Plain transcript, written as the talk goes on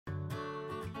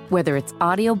Whether it's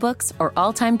audiobooks or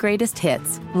all-time greatest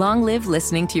hits, long live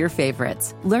listening to your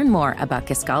favorites. Learn more about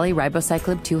Kisqali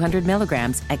Ribociclib 200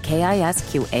 milligrams at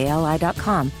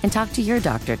KISQALI.com and talk to your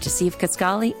doctor to see if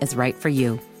Kisqali is right for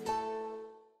you.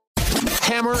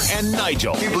 Hammer and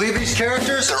Nigel. Do you believe these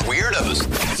characters are weirdos?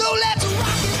 So let's rock!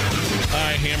 All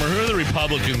right, Hammer, who are the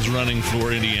Republicans running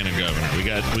for Indiana governor? We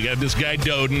got this guy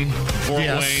Doden, Fort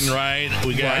Wayne, right?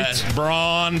 We got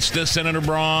Braun, Senator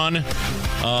Braun,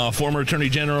 former Attorney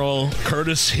General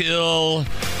Curtis Hill,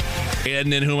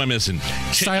 and then who am I missing?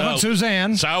 Silent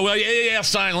Suzanne.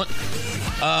 Silent.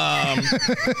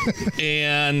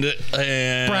 And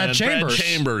Brad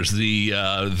Chambers,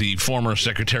 the former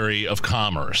Secretary of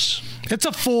Commerce. It's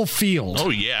a full field. Oh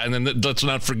yeah, and then let's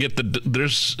not forget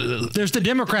there's the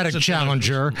Democratic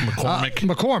challenger,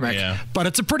 McCormick. Yeah. But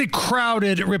it's a pretty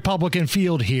crowded Republican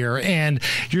field here, and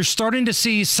you're starting to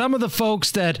see some of the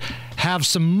folks that have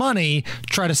some money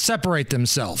try to separate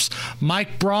themselves.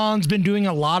 Mike Braun's been doing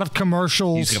a lot of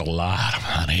commercials. He's got a lot of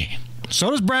money. So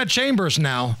does Brad Chambers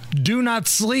now. Do not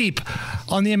sleep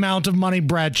on the amount of money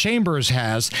Brad Chambers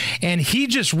has. And he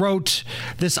just wrote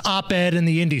this op-ed in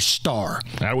the Indy Star.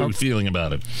 How are we feeling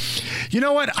about it? You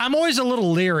know what? I'm always a little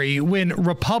leery when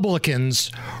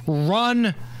Republicans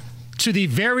run to the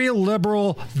very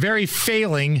liberal, very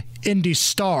failing Indy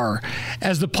Star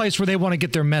as the place where they want to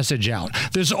get their message out.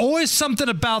 There's always something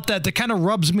about that kind of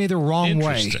rubs me the wrong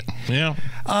way. Yeah.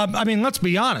 I mean, let's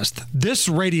be honest. This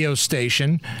radio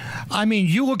station, I mean,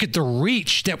 you look at the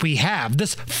reach that we have,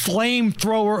 this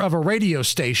flamethrower of a radio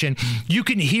station. You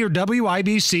can hear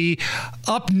WIBC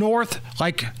up north,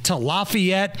 like to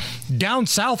Lafayette, down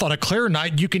south on a clear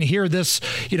night. You can hear this,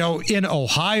 in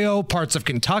Ohio, parts of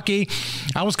Kentucky.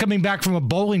 I was coming back from a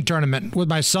bowling tournament with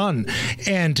my son,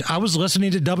 and I was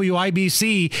listening to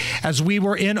WIBC as we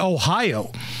were in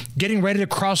Ohio, getting ready to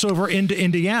cross over into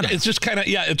Indiana. It's just kind of,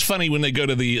 it's funny when they go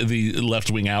to the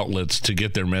left-wing outlets to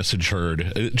get their message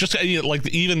heard. Just like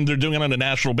even they're doing it on a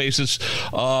national basis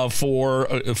for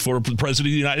the President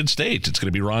of the United States. It's going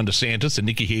to be Ron DeSantis and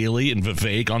Nikki Haley and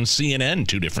Vivek on CNN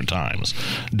 2 different times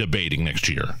debating next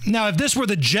year. Now, if this were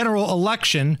the general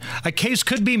election, a case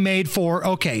could be made for,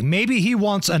 okay, maybe he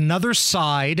wants another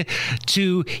side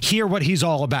to hear what he's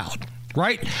all about.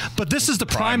 Right? But this is the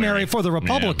primary for the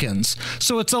Republicans. Yeah.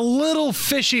 So it's a little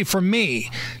fishy for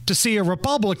me to see a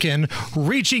Republican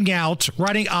reaching out,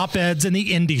 writing op-eds in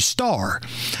the Indy Star.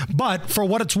 But for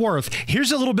what it's worth,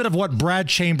 here's a little bit of what Brad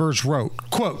Chambers wrote.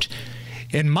 Quote,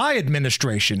 "In my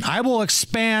administration, I will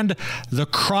expand the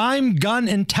Crime Gun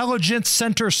Intelligence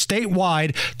Center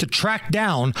statewide to track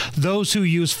down those who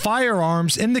use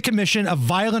firearms in the commission of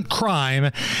violent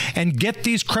crime and get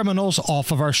these criminals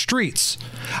off of our streets.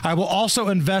 I will also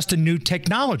invest in new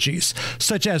technologies,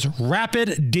 such as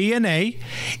rapid DNA,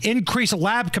 increase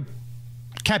lab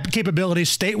capabilities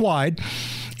statewide,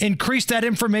 increase that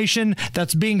information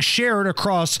that's being shared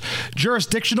across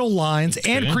jurisdictional lines,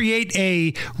 and create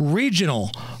a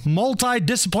regional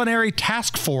multidisciplinary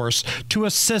task force to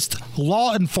assist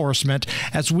law enforcement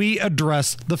as we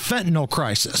address the fentanyl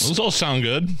crisis." Those all sound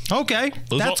good. Okay,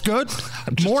 that's good.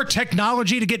 More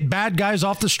technology to get bad guys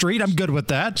off the street. I'm good with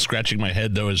that. Scratching my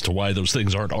head, though, as to why those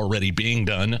things aren't already being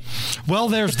done. Well,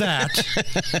 there's that.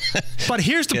 But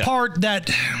here's the part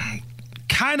that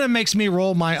kind of makes me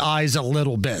roll my eyes a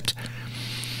little bit.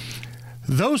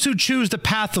 Those who choose the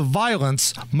path of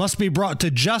violence must be brought to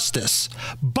justice.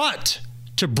 But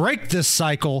to break this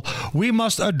cycle, we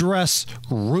must address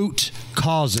root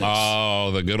causes.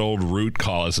 Oh, the good old root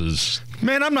causes.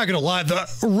 Man, I'm not going to lie. The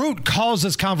root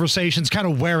causes conversation's kind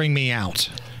of wearing me out.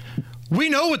 We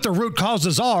know what the root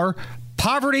causes are.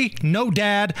 Poverty, no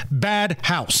dad, bad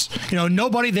house.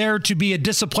 Nobody there to be a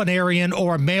disciplinarian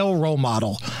or a male role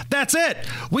model. That's it.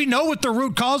 We know what the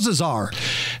root causes are.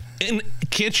 And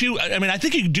can't you, I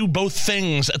think you can do both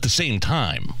things at the same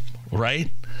time, right?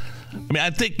 I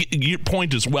think your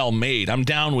point is well made. I'm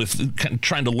down with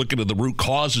trying to look into the root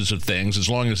causes of things as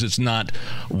long as it's not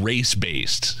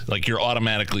race-based. Like you're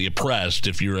automatically oppressed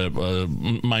if you're a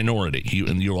minority,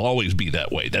 and you'll always be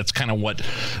that way. That's kind of what,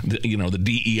 the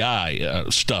DEI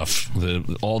stuff,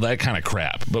 all that kind of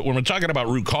crap. But when we're talking about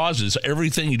root causes,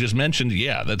 everything you just mentioned,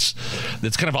 that's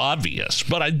kind of obvious.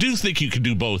 But I do think you can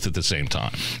do both at the same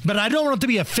time. But I don't want it to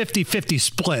be a 50-50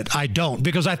 split. I don't,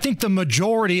 because I think the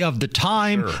majority of the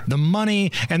time, the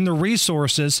money and the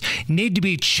resources need to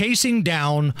be chasing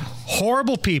down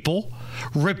horrible people,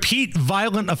 repeat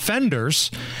violent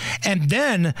offenders, and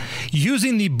then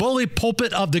using the bully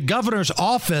pulpit of the governor's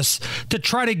office to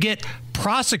try to get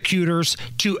prosecutors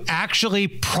to actually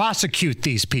prosecute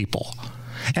these people.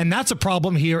 And that's a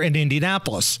problem here in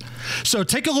Indianapolis. So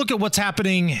take a look at what's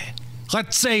happening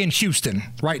let's say in Houston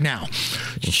right now.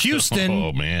 Houston,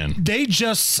 oh, man. They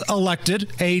just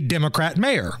elected a Democrat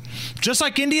mayor. Just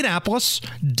like Indianapolis,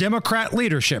 Democrat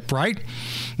leadership, right?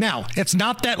 Now, it's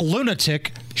not that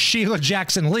lunatic Sheila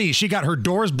Jackson Lee. She got her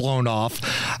doors blown off.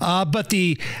 But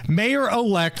the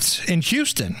mayor-elect in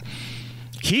Houston,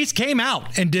 he came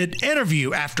out and did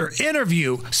interview after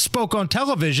interview, spoke on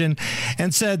television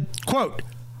and said, quote,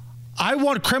 I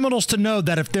want criminals to know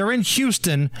that if they're in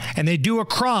Houston and they do a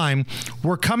crime,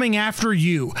 we're coming after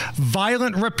you.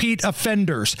 Violent repeat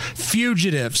offenders,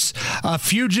 fugitives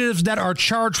that are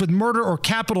charged with murder or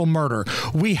capital murder.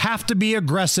 We have to be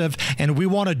aggressive, and we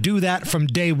want to do that from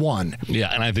day one.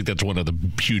 Yeah, and I think that's one of the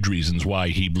huge reasons why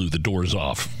he blew the doors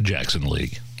off Jackson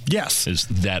Lee. Yes. Is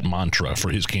that mantra for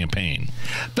his campaign.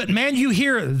 But, man, you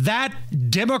hear that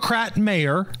Democrat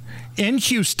mayor in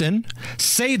Houston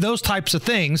say those types of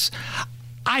things.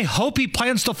 I hope he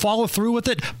plans to follow through with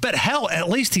it, but hell, at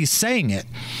least he's saying it.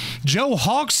 Joe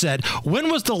Hogg said,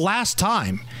 when was the last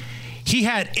time he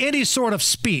had any sort of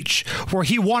speech where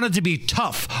he wanted to be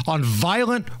tough on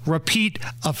violent repeat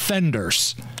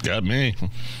offenders? Got me.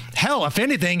 Hell, if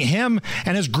anything, him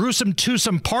and his gruesome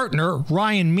twosome partner,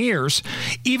 Ryan Mears,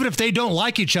 even if they don't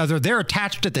like each other, they're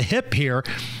attached at the hip here.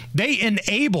 They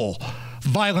enable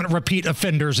violent repeat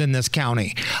offenders in this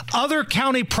county. Other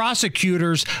county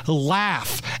prosecutors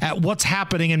laugh at what's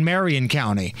happening in Marion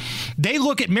County. They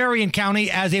look at Marion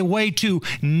County as a way to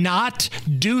not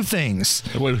do things.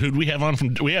 Who'd we have on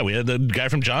from? We had the guy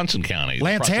from Johnson County.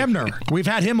 Lance Hamner. We've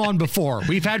had him on before.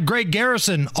 We've had Greg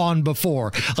Garrison on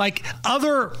before. Like,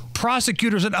 other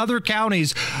prosecutors in other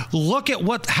counties look at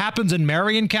what happens in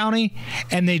Marion County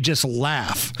and they just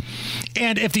laugh.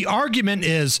 And if the argument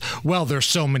is, well, there's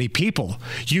so many people,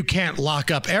 you can't lock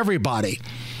up everybody.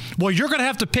 Well, you're going to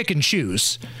have to pick and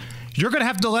choose. You're going to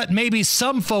have to let maybe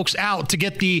some folks out to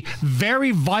get the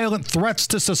very violent threats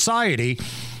to society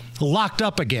locked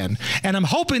up again. And I'm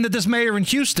hoping that this mayor in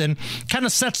Houston kind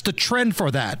of sets the trend for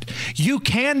that. You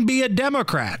can be a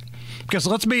Democrat. Because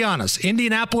let's be honest,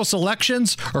 Indianapolis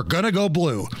elections are going to go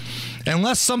blue.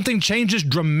 Unless something changes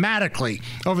dramatically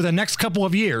over the next couple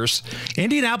of years,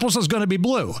 Indianapolis is going to be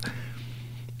blue.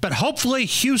 But hopefully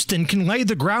Houston can lay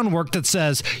the groundwork that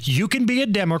says you can be a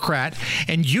Democrat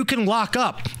and you can lock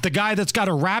up the guy that's got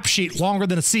a rap sheet longer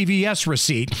than a CVS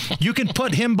receipt. You can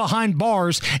put him behind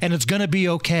bars and it's going to be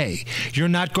okay. You're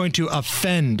not going to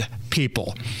offend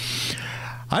people.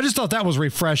 I just thought that was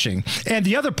refreshing. And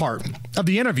the other part of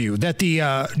the interview that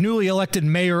the newly elected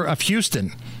mayor of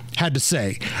Houston had to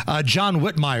say, John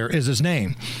Whitmire is his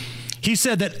name. He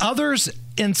said that others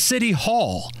in City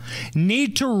Hall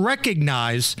need to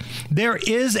recognize there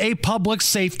is a public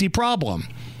safety problem.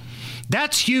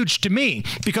 That's huge to me,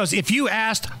 because if you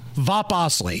asked Vop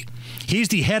Osley, he's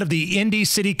the head of the Indy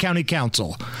City County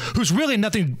Council, who's really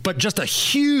nothing but just a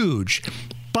huge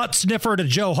butt sniffer to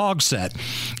Joe Hogsett.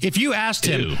 If you asked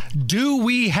him, do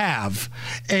we have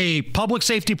a public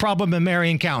safety problem in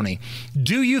Marion County?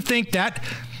 Do you think that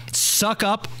suck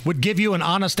up would give you an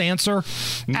honest answer?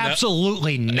 No,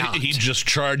 absolutely not. He'd just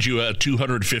charge you a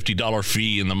 $250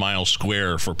 fee in the mile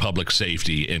square for public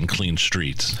safety and clean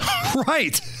streets.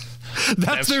 Right.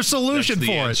 That's their solution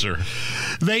for answer.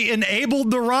 They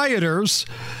enabled the rioters,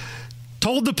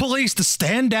 told the police to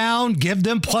stand down, give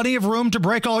them plenty of room to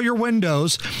break all your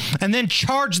windows, and then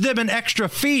charge them an extra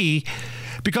fee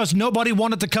because nobody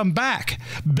wanted to come back.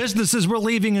 Businesses were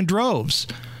leaving in droves.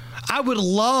 I would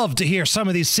love to hear some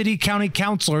of these city county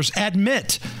councilors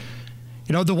admit,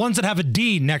 the ones that have a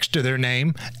D next to their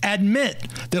name, admit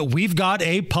that we've got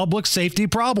a public safety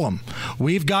problem.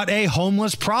 We've got a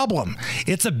homeless problem.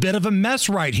 It's a bit of a mess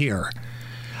right here.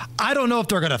 I don't know if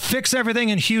they're going to fix everything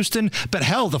in Houston, but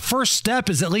hell, the first step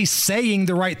is at least saying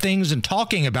the right things and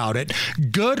talking about it.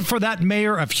 Good for that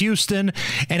mayor of Houston.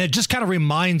 And it just kind of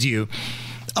reminds you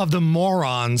of the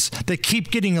morons that keep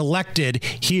getting elected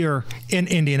here in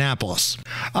Indianapolis.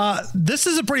 This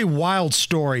is a pretty wild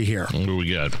story here. What do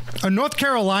we got? A North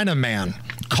Carolina man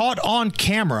caught on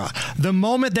camera the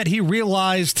moment that he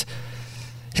realized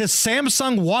his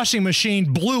Samsung washing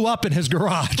machine blew up in his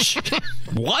garage.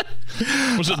 What?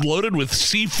 Was it loaded with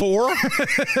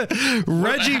C4?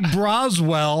 Reggie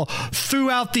Broswell threw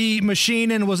out the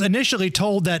machine and was initially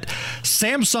told that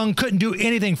Samsung couldn't do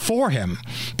anything for him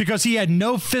because he had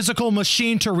no physical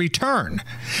machine to return.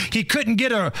 He couldn't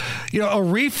get a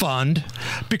refund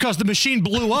because the machine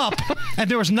blew up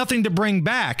and there was nothing to bring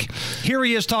back. Here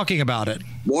he is talking about it.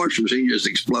 Washing machine just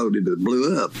exploded. It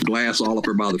blew up. Glass all up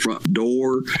there by the front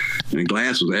door, and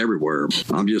glass was everywhere.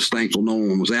 I'm just thankful no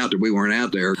one was out there. We weren't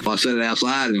out there. I set it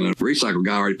outside, and a recycle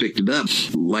guy already picked it up.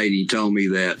 Lady told me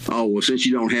that, oh, well, since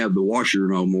you don't have the washer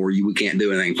no more, we can't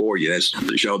do anything for you. That's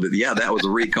to show that, that was a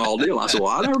recall deal. I said,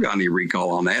 well, I never got any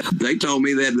recall on that. They told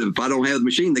me that if I don't have the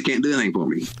machine, they can't do anything for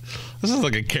me. This is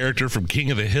like a character from King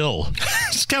of the Hill.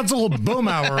 Sounds a little Boom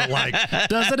Hour like,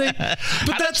 doesn't it?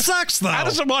 But that sucks, though. How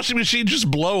does a washing machine just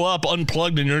blow up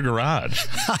unplugged in your garage?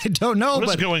 I don't know.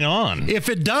 What's going on? If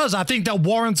it does, I think that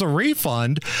warrants a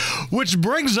refund, which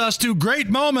brings us to great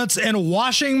moments in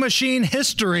washing machine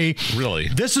history. Really?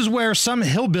 This is where some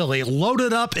hillbilly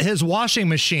loaded up his washing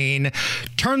machine,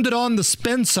 turned it on the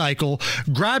spin cycle,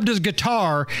 grabbed his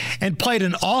guitar, and played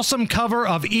an awesome cover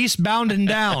of Eastbound and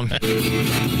Down.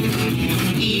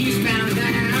 Eastbound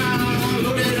down,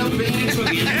 loaded up and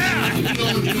truck. Yeah.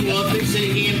 Gonna do what they say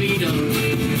can be done.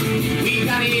 We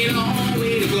got a long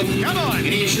way to go. Come on. And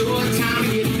it's short time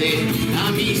to get there.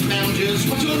 I'm eastbound, just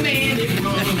watch your man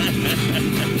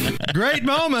run. Great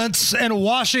moments in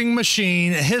washing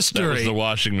machine history. That was the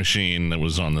washing machine that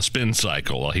was on the spin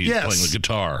cycle while he's playing the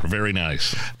guitar. Very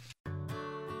nice.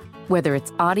 Whether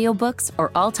it's audiobooks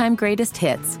or all-time greatest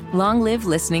hits, long live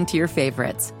listening to your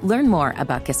favorites. Learn more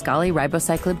about Kisqali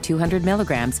Ribociclib 200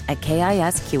 milligrams at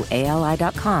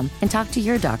KISQALI.com and talk to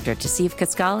your doctor to see if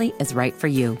Kisqali is right for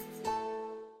you.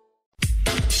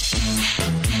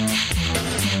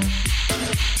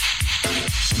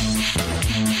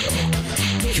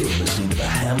 You're listening to the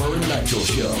Hammer and Nigel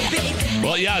Show.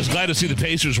 Well, yeah, I was glad to see the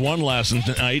Pacers won last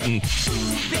night, and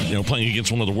playing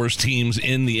against one of the worst teams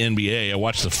in the NBA. I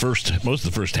watched most of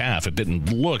the first half. It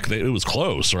didn't look. It was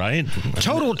close, right?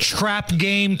 Total trap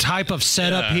game type of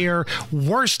setup here.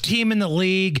 Worst team in the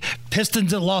league.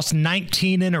 Pistons that lost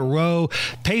 19 in a row.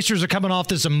 Pacers are coming off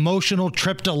this emotional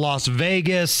trip to Las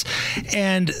Vegas,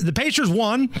 and the Pacers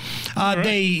won.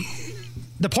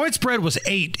 The point spread was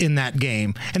 8 in that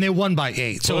game, and they won by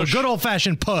 8. So a good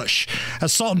old-fashioned push.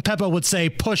 As Salt and Pepper would say,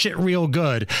 push it real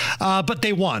good. But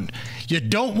they won. You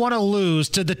don't want to lose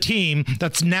to the team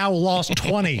that's now lost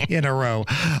 20 in a row.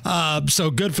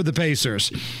 So good for the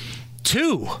Pacers.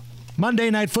 2 Monday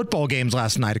Night Football games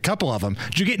last night, a couple of them.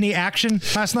 Did you get any action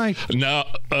last night? No.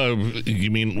 You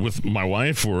mean with my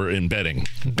wife or in betting?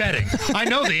 Betting. I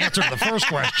know the answer to the first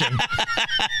question.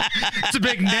 It's a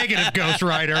big negative, Ghost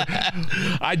Rider.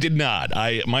 I did not.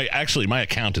 My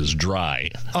account is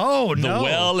dry. Oh, no. The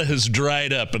well has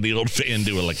dried up in the old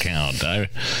FanDuel account.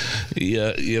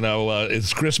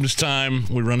 It's Christmas time.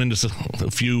 We run into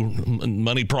a few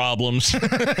money problems.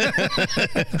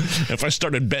 If I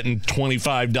started betting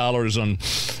 $25 on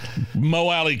Mo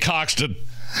Alley Cox to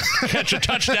catch a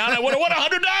touchdown, I would have won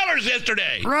 $100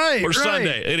 yesterday. Right. Or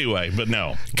Sunday. Anyway, but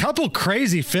no. Couple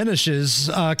crazy finishes,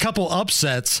 a couple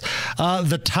upsets.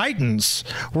 The Titans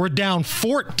were down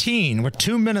 14 with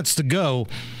 2 minutes to go,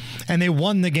 and they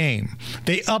won the game.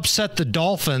 They upset the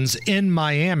Dolphins in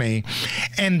Miami.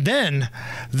 And then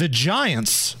the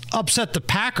Giants upset the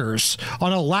Packers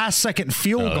on a last-second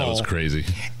field goal. That was crazy.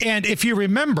 And if you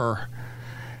remember,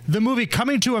 the movie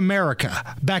Coming to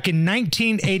America back in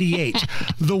 1988,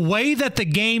 the way that the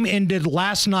game ended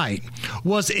last night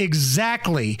was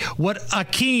exactly what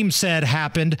Akeem said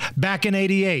happened back in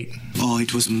 88. Oh,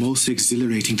 it was most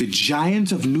exhilarating. The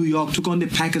Giants of New York took on the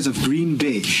Packers of Green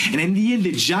Bay. And in the end,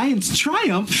 the Giants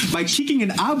triumphed by kicking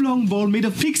an oblong ball made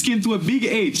of pigskin to a big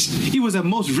H. It was a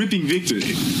most ripping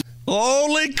victory.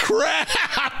 Holy crap!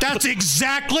 That's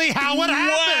exactly how it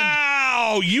happened.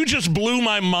 Wow! You just blew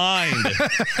my mind.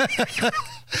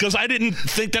 Because I didn't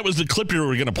think that was the clip you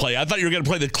were going to play. I thought you were going to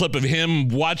play the clip of him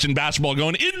watching basketball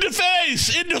going, into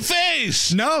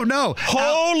face! No.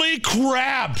 Holy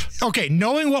crap! Okay,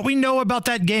 knowing what we know about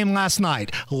that game last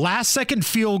night, last-second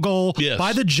field goal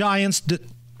by the Giants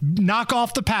knock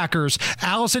off the Packers.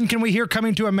 Allison, can we hear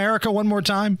Coming to America one more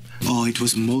time? Oh, it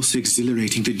was most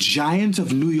exhilarating. The Giants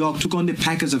of New York took on the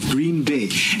Packers of Green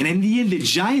Bay. And in the end, the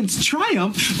Giants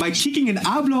triumphed by kicking an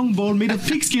oblong ball made of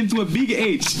pigskin to a big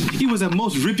H. It was a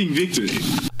most ripping victory.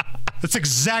 That's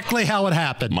exactly how it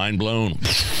happened. Mind blown.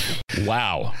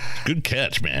 Wow. Good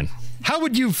catch, man. How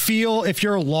would you feel if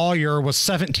your lawyer was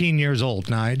 17 years old,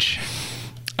 Nige?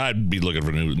 I'd be looking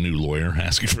for a new lawyer,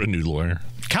 asking for a new lawyer.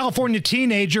 California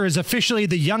teenager is officially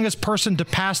the youngest person to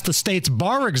pass the state's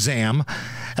bar exam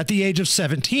at the age of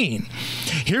 17.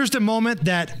 Here's the moment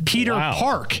that Peter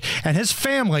Park and his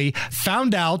family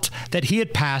found out that he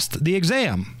had passed the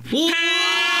exam.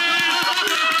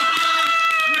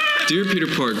 Dear Peter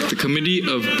Park, the Committee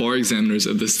of Bar Examiners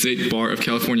of the State Bar of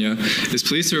California is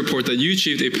pleased to report that you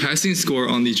achieved a passing score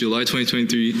on the July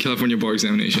 2023 California Bar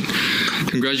Examination.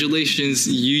 Congratulations,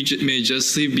 you may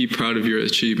justly be proud of your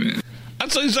achievement.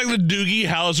 That sounds like the Doogie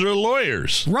Howser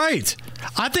lawyers. Right.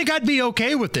 I think I'd be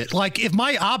okay with it. Like, if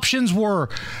my options were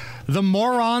the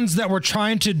morons that were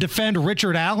trying to defend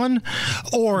Richard Allen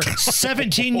or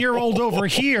 17-year-old over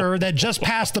here that just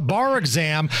passed the bar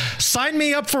exam, sign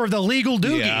me up for the legal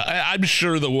doogie. Yeah, I'm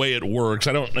sure the way it works,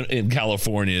 in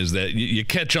California, is that you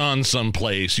catch on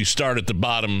someplace, you start at the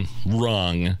bottom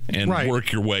rung and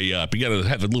work your way up. You got to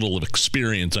have a little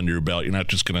experience under your belt. You're not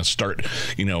just going to start,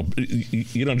 you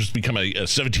don't just become a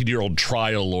 17-year-old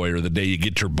trial lawyer the day you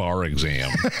get your bar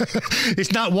exam.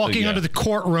 It's not walking under the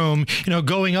courtroom,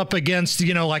 going up against,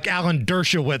 like Alan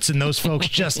Dershowitz and those folks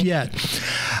just yet.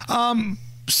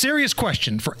 Serious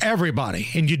question for everybody,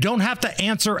 and you don't have to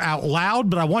answer out loud,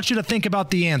 but I want you to think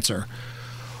about the answer.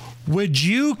 Would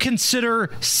you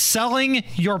consider selling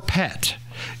your pet,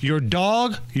 your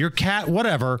dog, your cat,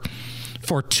 whatever,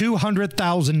 for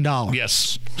 $200,000?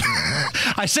 Yes.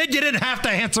 I said you didn't have to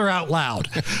answer out loud.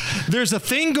 There's a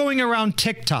thing going around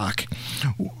TikTok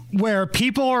where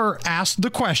people are asked the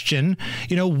question,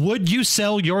 would you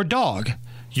sell your dog,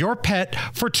 your pet,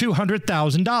 for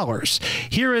 $200,000?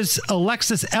 Here is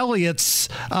Alexis Elliott's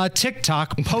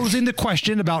TikTok posing the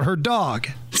question about her dog.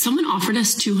 Someone offered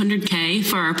us $200K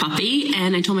for our puppy,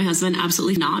 and I told my husband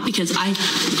absolutely not because I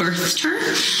birthed her.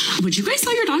 Would you guys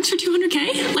sell your dogs for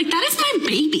 $200K? Like, that is my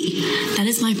baby. That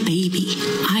is my baby.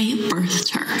 I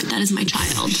birthed her. That is my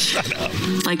child. Shut up.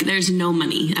 Like, there's no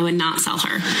money. I would not sell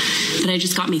her. But it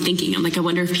just got me thinking. I'm like, I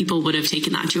wonder if people would have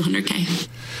taken that $200K.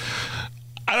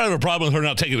 I don't have a problem with her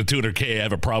not taking the $200K. I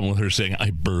have a problem with her saying, I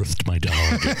birthed my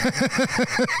dog.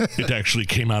 It actually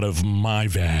came out of my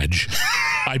vag.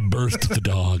 I birthed the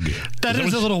dog. That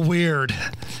is a little weird.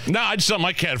 No, I'd sell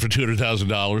my cat for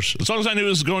 $200,000. As long as I knew it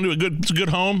was going to a good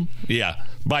home. Yeah.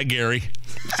 Bye, Gary.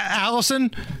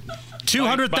 Allison,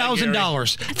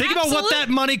 $200,000. Think about what that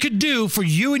money could do for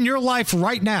you in your life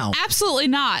right now. Absolutely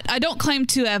not. I don't claim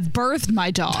to have birthed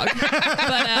my dog,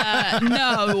 but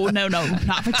no,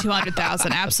 not for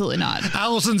 $200,000. Absolutely not.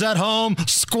 Allison's at home,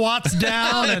 squats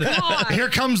down, and here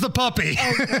comes the puppy.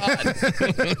 Oh, God.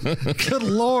 Good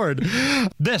Lord.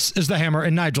 This is the Hammer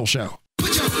and Nigel Show.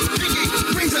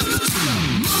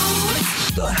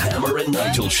 The Hammer and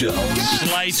Nigel Show.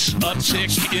 Slight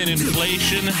uptick in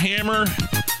inflation. Hammer.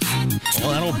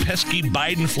 Well, that old pesky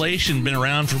Bidenflation been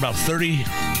around for about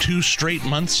 32 straight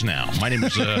months now. My name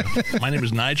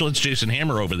is Nigel. It's Jason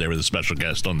Hammer over there with a special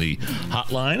guest on the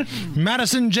hotline.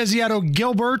 Madison Jeziato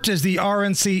Gilbert is the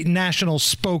RNC national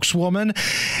spokeswoman.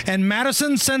 And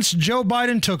Madison, since Joe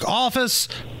Biden took office,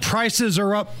 prices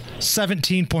are up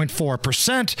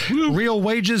 17.4%. Real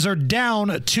wages are down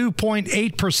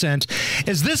 2.8%.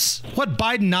 Is this what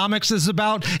Bidenomics is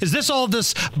about? Is this all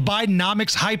this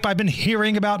Bidenomics hype I've been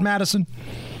hearing about, Madison?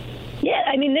 Yeah,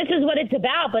 I mean, this is what it's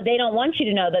about, but they don't want you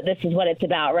to know that this is what it's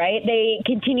about, right? They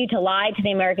continue to lie to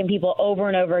the American people over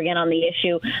and over again on the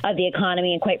issue of the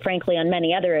economy and, quite frankly, on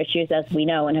many other issues, as we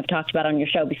know and have talked about on your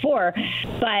show before.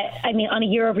 But, I mean, on a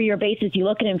year-over-year basis, you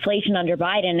look at inflation under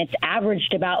Biden, it's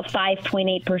averaged about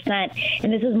 5.8%,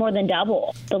 and this is more than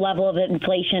double the level of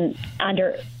inflation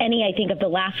under any, I think, of the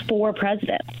last four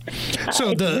presidents.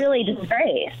 So it's really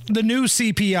disgrace. The new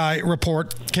CPI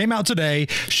report came out today,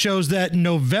 shows that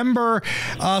November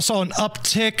saw an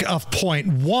uptick of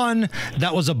 0.1.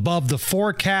 That was above the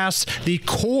forecast. The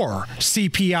core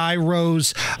CPI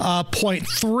rose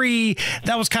 0.3.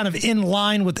 That was kind of in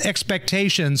line with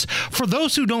expectations. For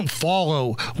those who don't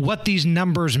follow what these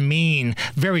numbers mean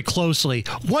very closely,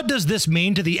 what does this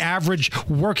mean to the average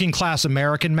working class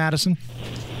American, Madison?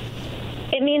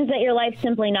 It means that your life's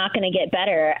simply not going to get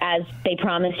better as they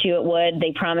promised you it would.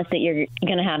 They promised that you're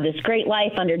going to have this great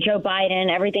life under Joe Biden.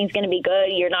 Everything's going to be good.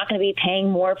 You're not going to be paying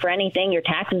more for anything. Your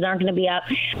taxes aren't going to be up.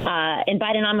 And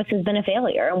Bidenomics has been a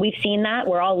failure. And we've seen that.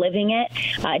 We're all living it.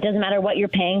 It doesn't matter what you're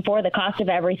paying for. The cost of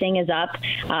everything is up.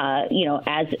 As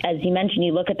you mentioned,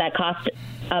 you look at that cost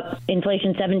up,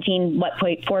 inflation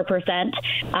 17.4%.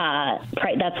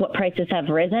 That's what prices have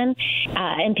risen.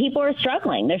 And people are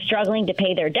struggling. They're struggling to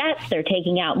pay their debts. They're taking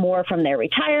out more from their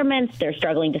retirements. They're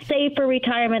struggling to save for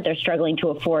retirement. They're struggling to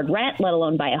afford rent, let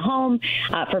alone buy a home.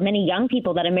 For many young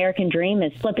people, that American dream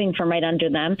is slipping from right under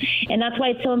them. And that's why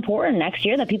it's so important next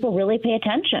year that people really pay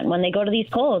attention when they go to these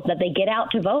polls, that they get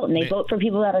out to vote and they vote for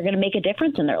people that are going to make a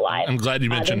difference in their lives. I'm glad you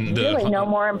mentioned there's really no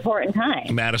more important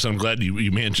time. Madison, I'm glad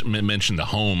you mentioned the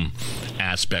home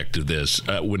aspect of this.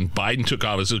 When Biden took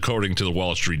office, according to the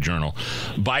Wall Street Journal,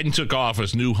 Biden took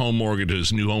office, new home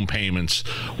mortgages, new home payments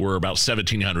were about 17%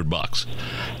 $1,700.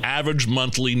 Average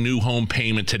monthly new home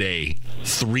payment today,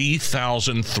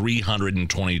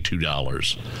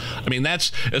 $3,322. I mean,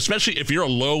 that's, especially if you're a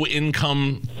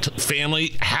low-income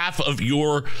family, half of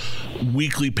your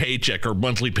weekly paycheck or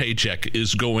monthly paycheck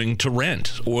is going to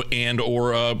rent or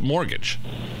mortgage.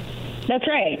 That's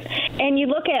right. And you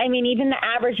look at, I mean, even the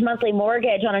average monthly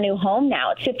mortgage on a new home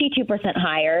now, it's 52%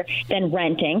 higher than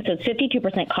renting. So it's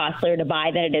 52% costlier to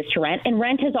buy than it is to rent. And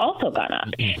rent has also gone up.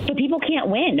 So people can't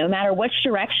win no matter which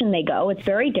direction they go. It's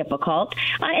very difficult.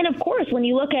 And of course, when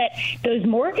you look at those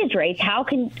mortgage rates, how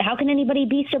can anybody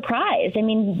be surprised? I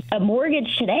mean, a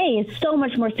mortgage today is so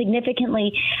much more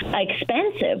significantly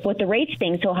expensive with the rates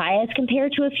being so high as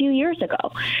compared to a few years ago.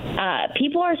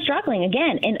 People are struggling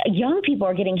again, and young people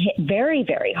are getting hit very,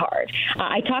 very hard.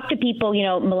 I talk to people,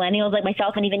 millennials like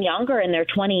myself and even younger in their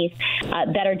 20s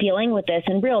that are dealing with this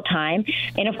in real time.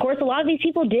 And of course, a lot of these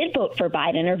people did vote for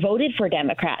Biden or voted for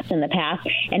Democrats in the past.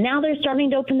 And now they're starting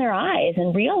to open their eyes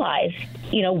and realize,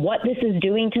 what this is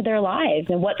doing to their lives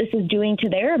and what this is doing to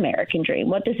their American dream,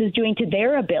 what this is doing to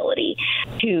their ability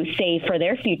to save for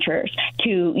their futures,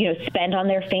 to, spend on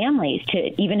their families,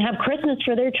 to even have Christmas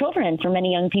for their children. For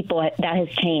many young people, that has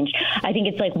changed. I think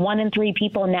it's like 1 in 3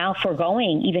 people now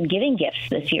foregoing even giving gifts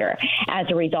this year as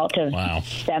a result of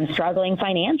them struggling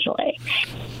financially.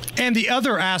 And the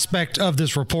other aspect of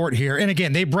this report here, and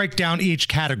again, they break down each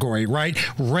category, right?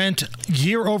 Rent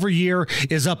year over year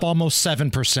is up almost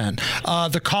 7%.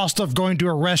 The cost of going to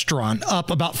a restaurant up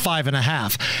about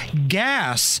 5.5%.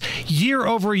 Gas year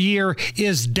over year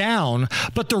is down.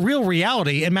 But the real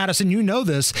reality, and Madison, you know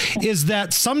this, is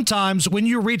that sometimes when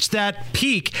you reach that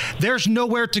peak, there's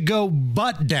nowhere to go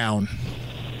but down.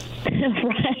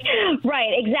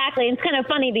 Right, exactly. And it's kind of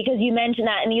funny because you mentioned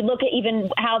that, and you look at even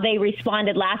how they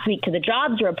responded last week to the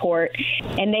jobs report,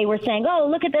 and they were saying, oh,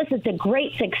 look at this. It's a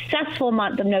great, successful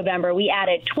month of November. We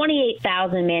added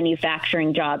 28,000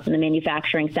 manufacturing jobs in the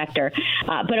manufacturing sector.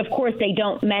 But, of course, they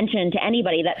don't mention to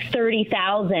anybody that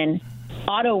 30,000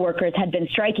 auto workers had been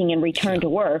striking and returned to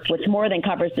work, which more than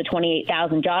covers the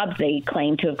 28,000 jobs they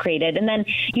claim to have created. And then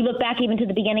you look back even to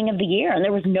the beginning of the year, and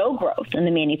there was no growth in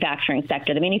the manufacturing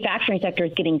sector. The manufacturing sector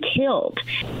is getting killed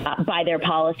by their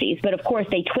policies. But, of course,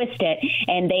 they twist it,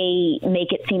 and they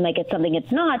make it seem like it's something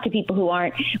it's not to people who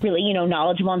aren't really,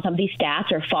 knowledgeable on some of these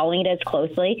stats or following it as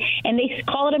closely. And they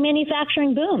call it a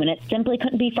manufacturing boom, and it simply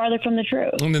couldn't be farther from the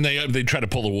truth. And then they try to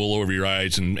pull the wool over your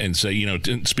eyes and say,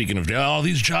 speaking of,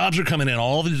 these jobs are coming in,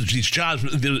 all these jobs.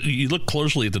 You look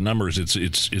closely at the numbers.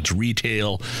 It's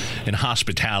retail and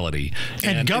hospitality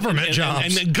and government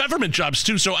jobs and government jobs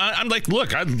too. So I'm like,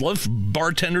 look, I love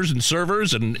bartenders and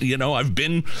servers, and I've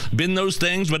been those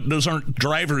things, but those aren't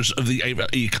drivers of the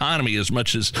economy as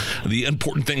much as the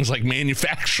important things like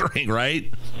manufacturing,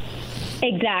 right?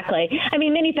 Exactly. I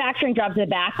mean, manufacturing jobs are the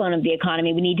backbone of the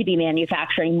economy. We need to be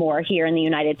manufacturing more here in the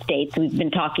United States. We've been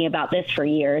talking about this for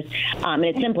years, and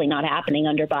it's simply not happening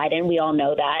under Biden. We all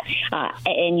know that.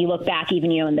 And you look back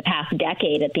even, in the past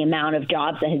decade at the amount of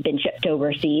jobs that have been shipped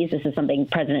overseas. This is something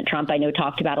President Trump, I know,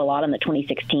 talked about a lot on the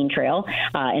 2016 trail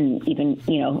and even,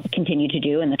 continue to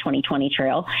do in the 2020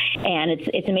 trail. And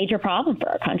it's a major problem for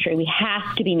our country. We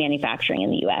have to be manufacturing in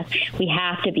the U.S. We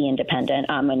have to be independent.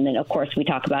 And then, of course, we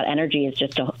talk about energy is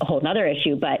just a whole other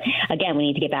issue. But again, we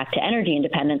need to get back to energy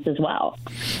independence as well.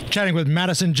 Chatting with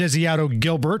Madison Jeziato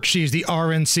Gilbert. She's the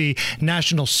RNC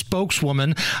national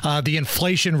spokeswoman. The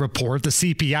inflation report, the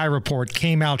CPI report,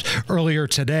 came out earlier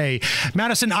today.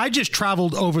 Madison, I just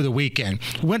traveled over the weekend.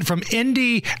 Went from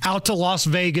Indy out to Las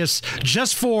Vegas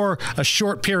just for a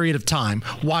short period of time.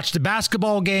 Watched a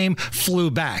basketball game,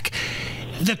 flew back.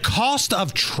 The cost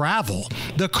of travel,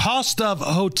 the cost of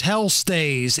hotel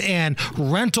stays and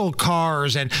rental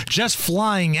cars and just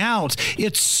flying out,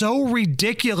 it's so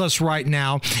ridiculous right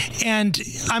now. And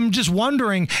I'm just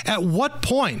wondering, at what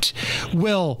point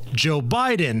will Joe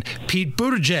Biden, Pete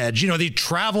Buttigieg, the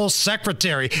travel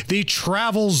secretary, the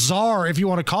travel czar, if you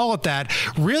want to call it that,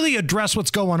 really address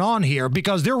what's going on here?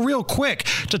 Because they're real quick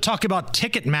to talk about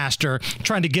Ticketmaster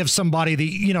trying to give somebody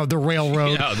the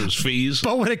railroad. Yeah, those fees.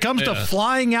 But when it comes to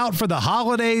flying out for the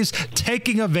holidays,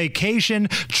 taking a vacation,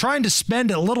 trying to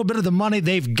spend a little bit of the money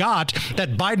they've got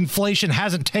that Bidenflation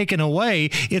hasn't taken away,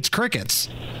 it's crickets.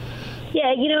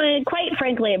 Yeah, and quite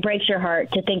frankly, it breaks your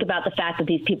heart to think about the fact that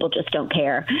these people just don't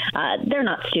care. They're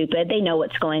not stupid. They know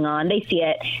what's going on. They see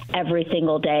it every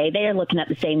single day. They are looking at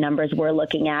the same numbers we're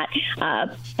looking at,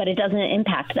 but it doesn't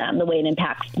impact them the way it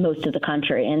impacts most of the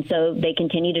country. And so they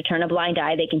continue to turn a blind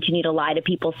eye. They continue to lie to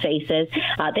people's faces.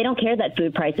 They don't care that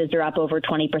food prices are up over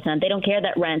 20%. They don't care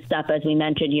that rent's up, as we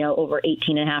mentioned, over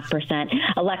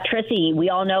 18.5%. Electricity, we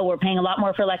all know we're paying a lot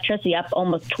more for electricity, up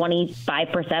almost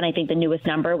 25%. I think the newest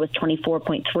number was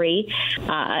 24.3,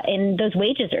 and those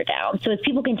wages are down. So as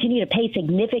people continue to pay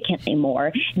significantly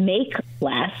more, make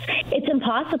less, it's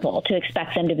impossible to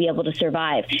expect them to be able to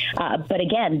survive. But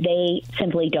again, they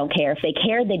simply don't care. If they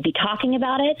cared, they'd be talking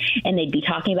about it, and they'd be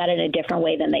talking about it in a different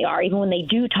way than they are. Even when they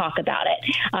do talk about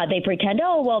it, they pretend,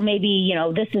 oh, well, maybe,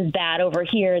 this is bad over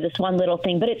here, this one little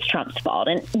thing, but it's Trump's fault,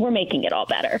 and we're making it all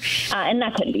better. And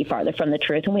that couldn't be farther from the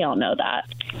truth, and we all know that.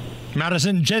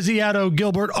 Madison Gesiato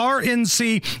Gilbert,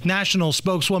 RNC National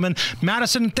Spokeswoman.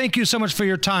 Madison, thank you so much for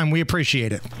your time. We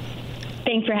appreciate it.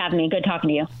 Thanks for having me. Good talking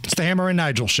to you. It's the Hammer and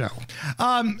Nigel Show.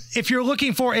 If you're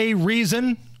looking for a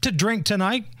reason to drink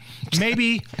tonight,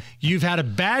 maybe you've had a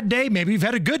bad day, maybe you've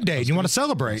had a good day, and you want to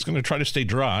celebrate. It's going to try to stay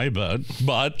dry, but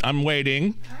I'm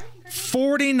waiting.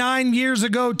 49 years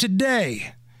ago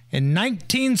today, in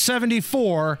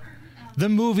 1974, the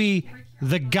movie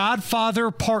The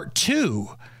Godfather Part 2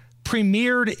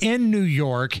 premiered in New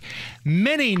York.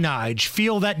 Many, Nige,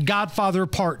 feel that Godfather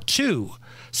Part 2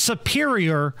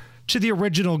 superior to the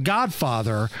original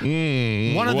Godfather.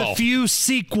 One of the few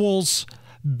sequels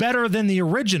better than the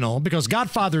original, because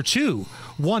Godfather 2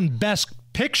 won Best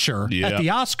Picture at the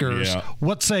Oscars. Yeah.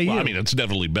 What say you? I mean, it's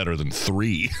definitely better than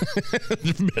 3.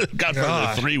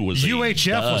 Godfather 3 was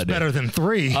UHF was better than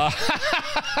 3.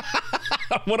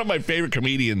 One of my favorite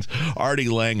comedians, Artie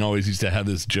Lang, always used to have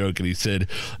this joke, and he said,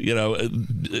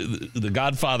 the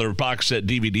Godfather box set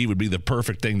DVD would be the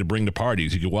perfect thing to bring to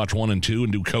parties. You could watch 1 and 2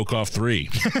 and do Coke off 3.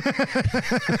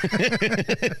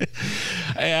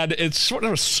 And it's sort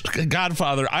of a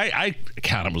Godfather. I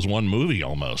count him as one movie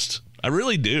almost. I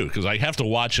really do, because I have to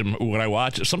watch them when I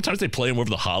watch it. Sometimes they play them over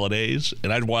the holidays,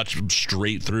 and I'd watch them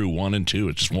straight through 1 and 2.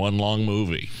 It's just one long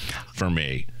movie for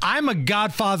me. I'm a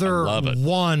Godfather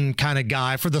 1 kind of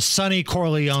guy for the Sonny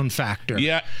Corleone factor.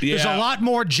 Yeah. There's a lot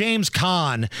more James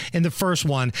Caan in the first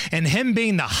one, and him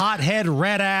being the hothead,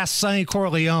 red-ass Sonny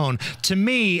Corleone, to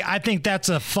me, I think that's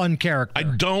a fun character.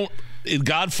 In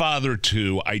Godfather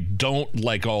 2, I don't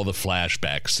like all the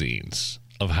flashback scenes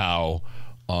of how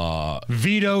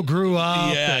Vito grew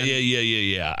up.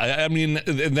 Yeah. I mean,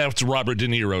 and that's Robert De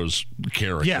Niro's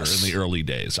character in the early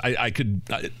days.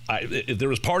 If there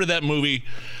was part of that movie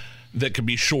that could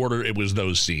be shorter, it was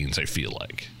those scenes, I feel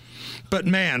like. But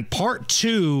man, Part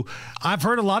 2, I've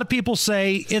heard a lot of people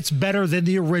say it's better than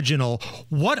the original.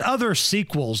 What other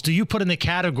sequels do you put in the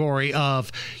category of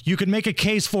you could make a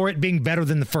case for it being better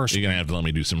than the first one? You're going to have to let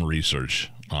me do some research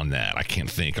on that. I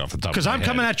can't think off the top of my head. Because I'm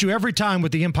coming at you every time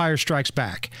with The Empire Strikes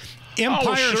Back.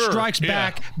 Empire Strikes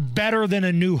Back better than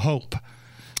A New Hope.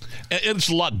 And it's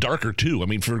a lot darker, too. I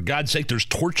mean, for God's sake, there's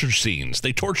torture scenes.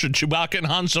 They tortured Chewbacca and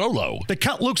Han Solo. They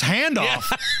cut Luke's hand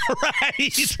off.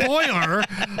 Right. Spoiler.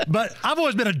 But I've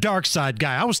always been a dark side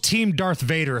guy. I was Team Darth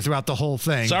Vader throughout the whole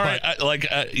thing. Sorry, Revenge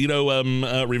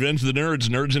of the Nerds,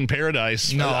 Nerds in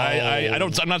Paradise. No.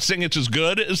 I'm not saying it's as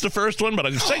good as the first one, but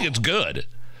I'm saying it's good.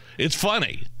 It's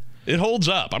funny. It holds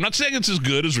up. I'm not saying it's as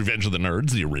good as Revenge of the Nerds,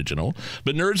 the original,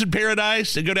 but Nerds in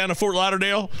Paradise, they go down to Fort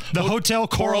Lauderdale. The Hotel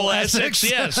Coral Essex.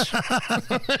 Yes.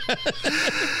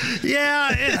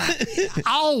 Yeah,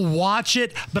 I'll watch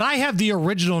it, but I have the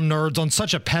original Nerds on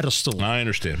such a pedestal. I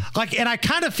understand. And I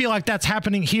kind of feel like that's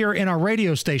happening here in our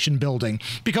radio station building,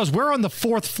 because we're on the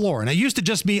 4th floor, and it used to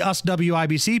just be us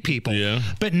WIBC people. Yeah.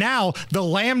 But now the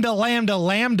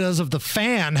lambdas of the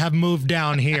Fan have moved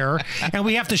down here, and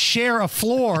we have to share a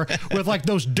floor with like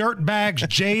those dirt bags,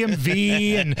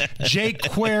 JMV and Jake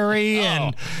Query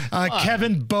and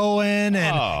Kevin Bowen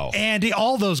and Andy,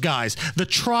 all those guys. The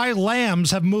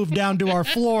Tri-Lambs have moved down to our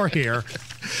floor here.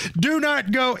 Do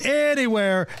not go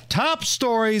anywhere. Top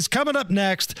stories coming up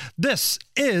next. This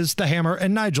is the Hammer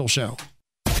and Nigel Show.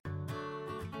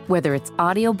 Whether it's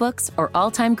audiobooks or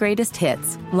all-time greatest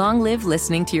hits, long live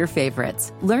listening to your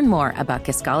favorites. Learn more about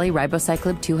Kisqali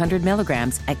Ribociclib 200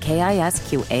 milligrams at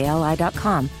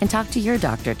KISQALI.com and talk to your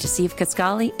doctor to see if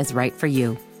Kisqali is right for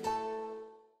you.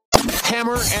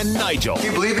 Hammer and Nigel. Can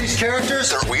you believe these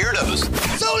characters are weirdos?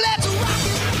 So let's rock!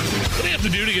 What do you have to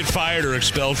do to get fired or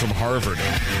expelled from Harvard?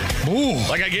 Ooh,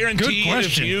 like I guarantee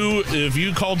if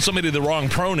you called somebody the wrong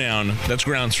pronoun, that's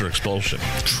grounds for expulsion.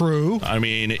 True. I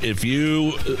mean, if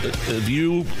you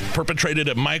perpetrated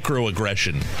a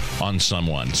microaggression on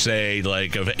someone, say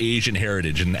like of Asian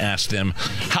heritage, and asked them,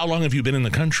 how long have you been in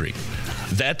the country?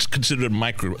 That's considered a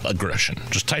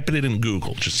microaggression. Just type it in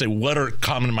Google. Just say, what are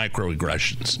common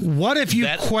microaggressions? What if you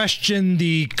question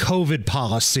the COVID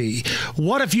policy?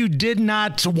 What if you did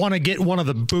not want to get one of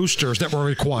the boosters that were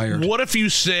required? What if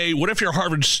you're a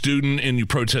Harvard student and you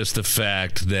protest the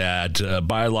fact that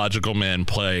biological men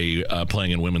playing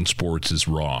in women's sports is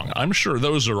wrong? I'm sure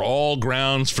those are all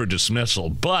grounds for dismissal.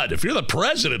 But if you're the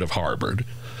president of Harvard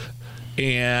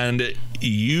and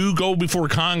you go before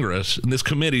Congress in this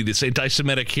committee, this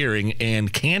anti-Semitic hearing,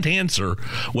 and can't answer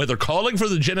whether calling for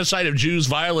the genocide of Jews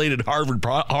violated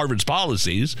Harvard's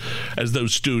policies, as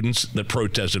those students that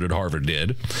protested at Harvard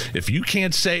did, if you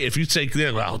say,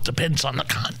 well, it depends on the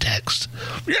context,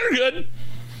 you're good.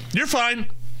 You're fine.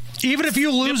 Even if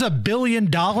you lose $1 billion,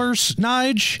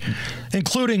 Nige,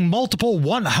 including multiple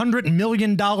 $100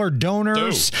 million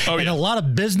donors and a lot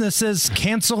of businesses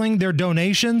canceling their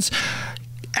donations,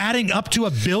 adding up to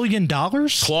 $1 billion?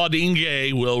 Claudine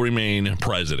Gay will remain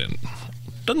president.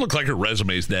 Doesn't look like her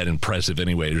resume is that impressive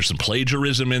anyway. There's some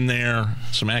plagiarism in there,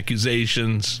 some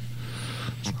accusations,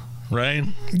 right?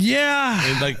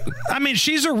 Yeah. I mean,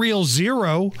 she's a real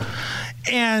zero.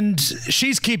 And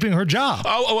she's keeping her job.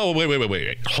 Oh,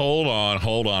 wait. Hold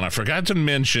on. I forgot to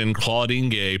mention Claudine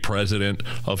Gay, president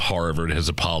of Harvard, has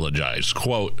apologized.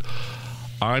 Quote,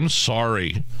 I'm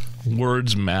sorry.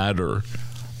 Words matter.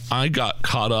 I got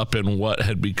caught up in what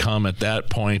had become at that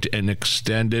point an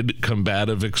extended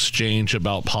combative exchange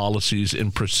about policies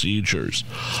and procedures.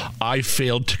 I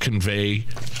failed to convey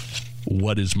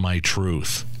what is my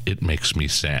truth. It makes me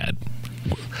sad.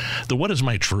 The what is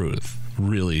my truth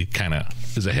really kind of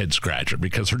is a head scratcher,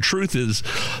 because her truth is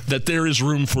that there is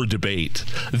room for debate.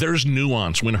 There's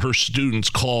nuance when her students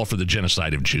call for the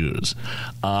genocide of Jews.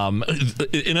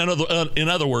 In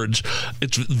other words,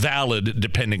 it's valid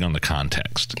depending on the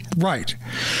context. Right.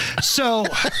 So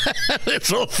this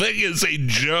whole thing is a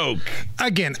joke.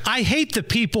 Again, I hate the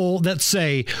people that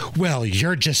say, well,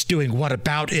 you're just doing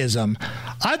whataboutism.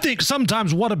 I think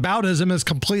sometimes whataboutism is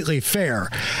completely fair,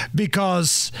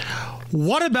 because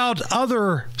what about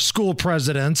other school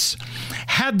presidents?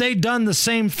 Had they done the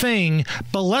same thing,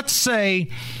 but let's say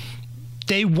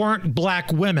they weren't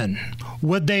black women,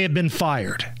 would they have been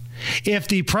fired? If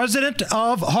the president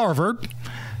of Harvard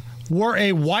were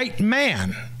a white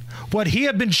man, would he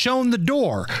have been shown the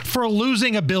door for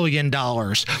losing $1 billion,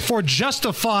 for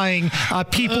justifying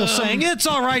people saying it's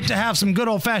all right to have some good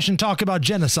old-fashioned talk about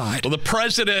genocide? Well, the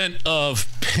president of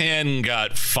Penn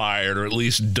got fired, or at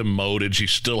least demoted.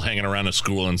 She's still hanging around a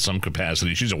school in some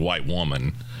capacity. She's a white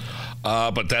woman.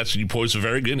 But you pose a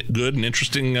very good and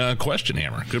interesting question,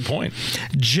 Hammer. Good point.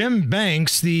 Jim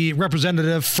Banks, the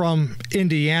representative from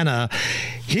Indiana,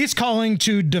 he's calling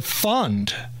to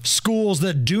defund schools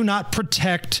that do not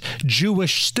protect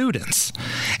Jewish students.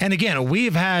 And again,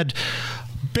 we've had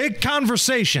big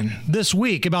conversation this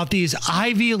week about these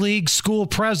Ivy League school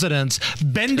presidents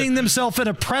bending themselves in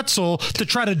a pretzel to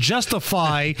try to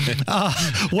justify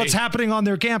what's happening on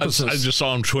their campuses. I just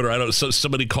saw on Twitter,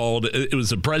 somebody called, it was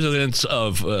the presidents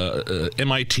of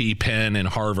MIT, Penn, and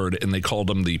Harvard, and they called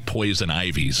them the Poison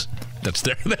Ivies.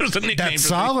 That was a nickname. That's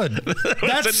solid.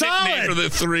 That's solid. Nickname for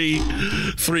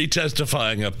the three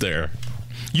testifying up there.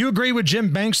 You agree with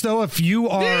Jim Banks, though, if you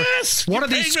are one of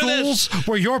these schools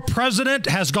where your president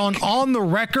has gone on the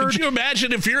record? Could you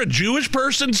imagine if you're a Jewish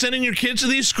person sending your kids to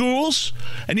these schools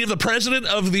and you have the president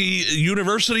of the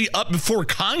university up before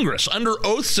Congress under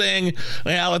oath saying,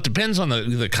 well, it depends on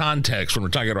the context when we're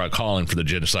talking about calling for the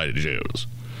genocide of Jews?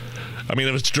 I mean,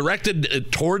 if it's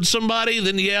directed towards somebody,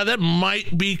 then yeah, that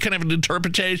might be kind of an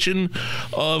interpretation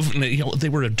of,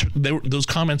 those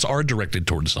comments are directed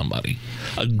towards somebody,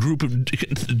 a group of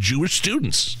Jewish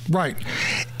students. Right.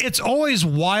 It's always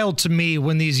wild to me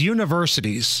when these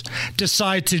universities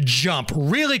decide to jump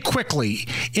really quickly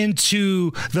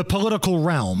into the political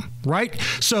realm, right?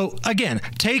 So again,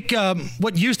 take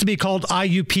what used to be called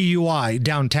IUPUI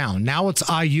downtown. Now it's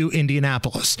IU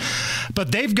Indianapolis.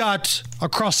 But they've got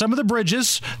across some of the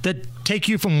bridges that take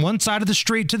you from one side of the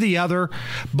street to the other.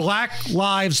 Black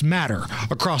Lives Matter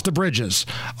across the bridges.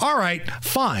 All right,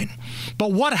 fine.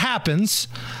 But what happens,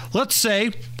 let's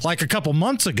say, like a couple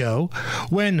months ago,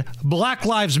 when Black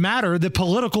Lives Matter, the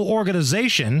political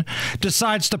organization,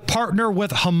 decides to partner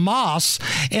with Hamas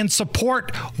and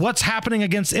support what's happening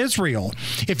against Israel?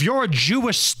 If you're a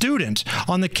Jewish student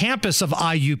on the campus of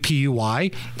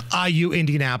IUPUI, IU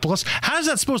Indianapolis, how is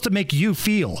that supposed to make you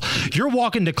feel? You're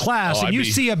walking to class and you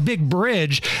see a big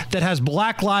bridge that has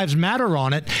Black Lives Matter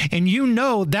on it, and you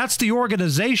know that's the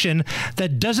organization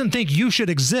that doesn't think you should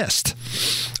exist.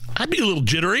 I'd be a little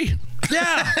jittery.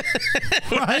 Yeah.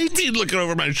 Right? I'd be looking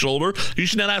over my shoulder. You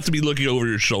should not have to be looking over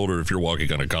your shoulder if you're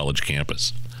walking on a college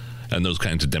campus and those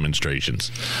kinds of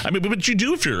demonstrations. I mean, but you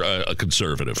do if you're a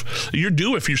conservative. You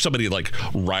do if you're somebody like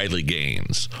Riley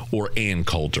Gaines or Ann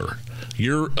Coulter.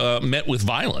 You're met with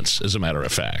violence, as a matter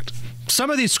of fact. Some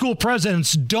of these school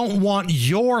presidents don't want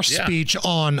your speech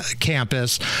on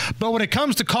campus, but when it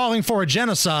comes to calling for a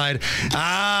genocide,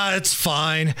 it's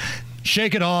fine.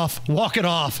 Shake it off. Walk it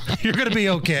off. You're going to be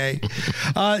okay.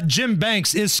 Jim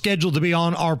Banks is scheduled to be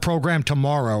on our program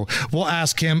tomorrow. We'll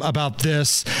ask him about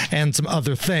this and some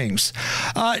other things.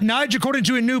 Nigel, according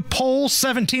to a new poll,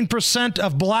 17%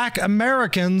 of black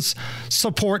Americans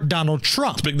support Donald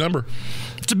Trump. It's a big number.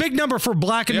 It's a big number for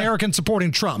black Americans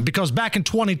supporting Trump, because back in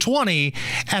 2020,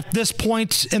 at this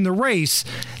point in the race,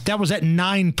 that was at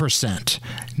 9%.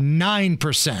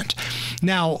 9%.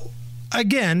 Now,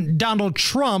 again, Donald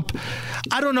Trump,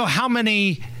 I don't know how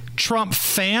many Trump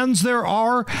fans there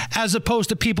are as opposed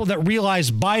to people that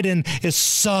realize Biden is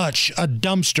such a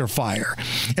dumpster fire.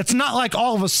 It's not like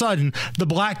all of a sudden the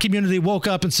black community woke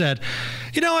up and said,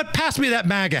 you know what, pass me that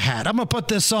MAGA hat. I'm going to put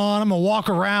this on. I'm going to walk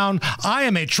around. I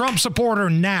am a Trump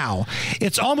supporter now.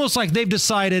 It's almost like they've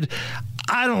decided,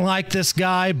 I don't like this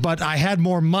guy, but I had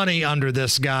more money under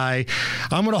this guy.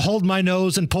 I'm going to hold my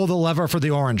nose and pull the lever for the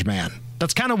orange man.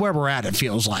 That's kind of where we're at, it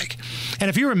feels like. And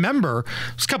if you remember,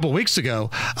 it was a couple of weeks ago,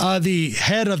 the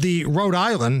head of the Rhode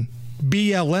Island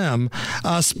BLM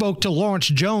spoke to Lawrence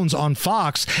Jones on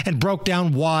Fox and broke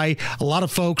down why a lot of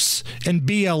folks in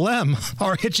BLM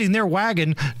are hitching their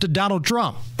wagon to Donald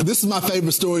Trump. This is my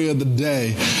favorite story of the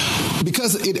day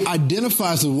because it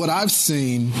identifies with what I've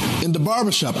seen in the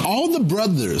barbershop. All the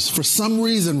brothers, for some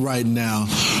reason right now,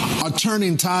 are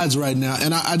turning tides right now.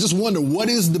 And I just wonder, what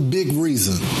is the big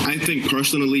reason? I think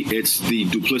personally it's the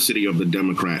duplicity of the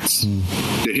Democrats,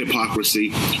 the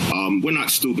hypocrisy. We're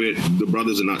not stupid. The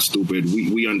brothers are not stupid.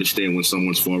 We understand when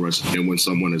someone's for us and when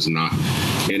someone is not.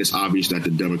 And it's obvious that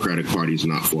the Democratic Party is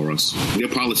not for us. Their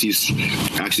policies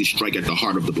actually strike at the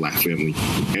heart of the black family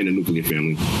and the nuclear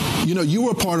family. You know, you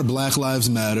were part of Black Lives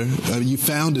Matter. You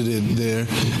founded it there.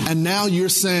 And now you're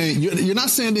saying, you're not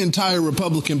saying the entire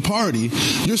Republican Party.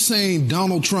 You're saying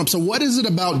Donald Trump. So what is it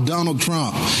about Donald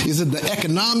Trump? Is it the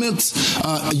economics?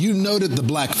 You noted the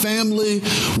black family.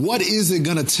 What is it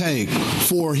going to take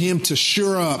for him to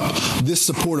shore up this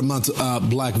support amongst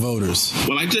black voters?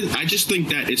 Well, I just think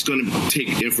that it's going to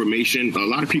take information. A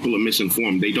lot of people are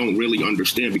misinformed. They don't really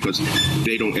understand because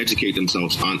they don't educate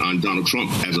themselves on Donald Trump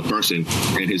as a person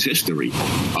and his history.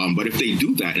 But if they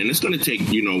do that, and it's going to take,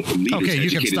 leaders,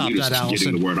 educated leaders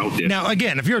getting the word out there. Now,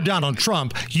 again, if you're Donald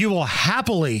Trump, you will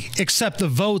happily accept the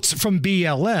votes from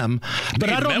BLM.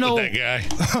 But I don't know. That guy.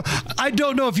 I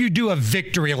don't know if you do a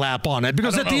victory lap on it,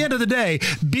 because at the end of the day,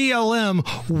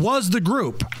 BLM was the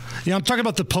group. I'm talking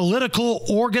about the political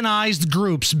organized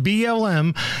groups,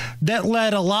 BLM, that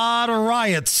led a lot of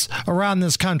riots around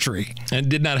this country. And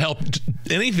did not help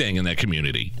anything in that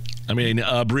community. I mean,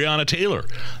 Breonna Taylor,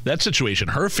 that situation,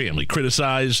 her family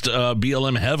criticized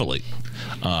BLM heavily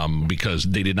because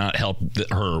they did not help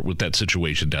her with that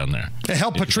situation down there. It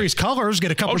helped Patrice Cullors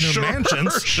get a couple new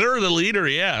mansions. Sure, the leader,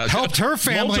 yeah. Helped her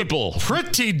family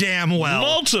pretty damn well.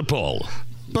 Multiple.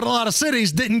 But a lot of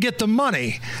cities didn't get the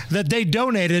money that they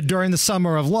donated during the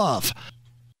Summer of Love.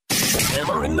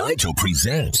 Hammer and Nigel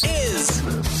presents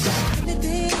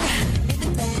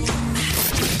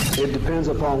It depends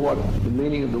upon what the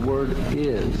meaning of the word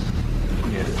is.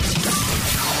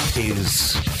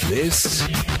 Is this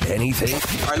anything?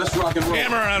 All right, let's rock and roll.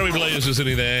 Hammer, how do we play Is This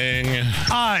Anything?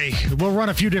 I will run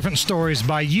a few different stories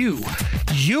by you.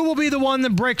 You will be the one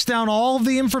that breaks down all of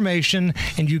the information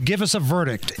and you give us a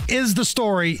verdict. Is the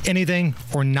story anything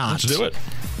or not? Let's do it.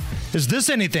 Is this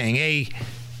anything? A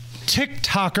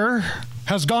TikToker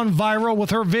has gone viral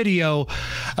with her video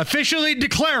officially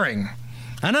declaring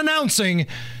and announcing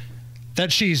that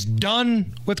she's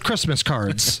done with Christmas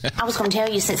cards. I was going to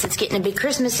tell you, since it's getting to be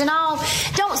Christmas and all,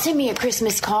 don't send me a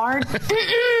Christmas card. I'm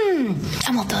going to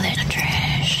throw that in the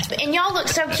trash. And y'all look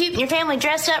so cute, and your family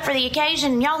dressed up for the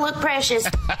occasion, and y'all look precious.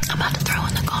 I'm about to throw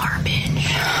in the garbage.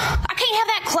 I can't have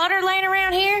that clutter laying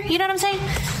around here. You know what I'm saying?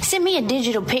 Send me a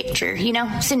digital picture,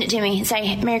 send it to me and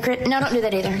say, Merry Christmas. No, don't do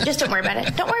that either. Just don't worry about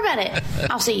it. Don't worry about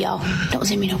it. I'll see y'all. Don't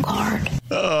send me no card.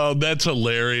 Oh, that's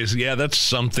hilarious. Yeah, that's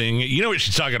something. You know what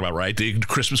she's talking about, right? The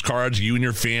Christmas cards, you and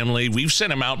your family. We've sent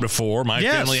them out before. My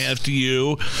family has to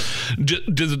you. Do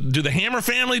the Hammer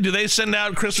family, do they send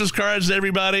out Christmas cards to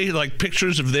everybody? Like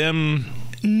pictures of them?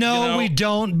 No, we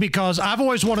don't, because I've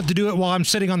always wanted to do it while I'm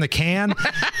sitting on the can.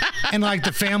 And like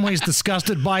the family's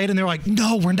disgusted by it, and they're like,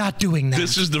 no, we're not doing that.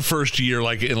 This is the first year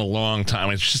like in a long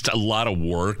time. It's just a lot of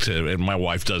work and my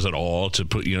wife does it all to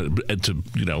put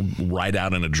write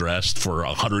out an address for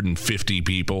 150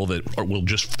 people that will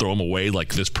just throw them away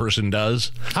like this person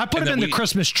does. I put them in the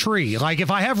Christmas tree. Like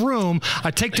if I have room, I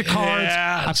take the cards,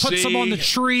 I put some on the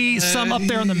tree, some up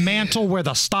there on the mantle where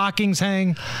the stockings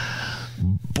hang.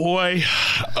 Boy,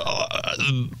 I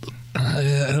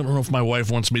don't know if my wife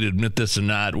wants me to admit this or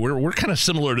not. We're kind of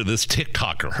similar to this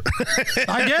TikToker.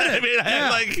 I get it.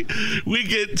 I mean, we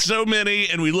get so many,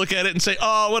 and we look at it and say,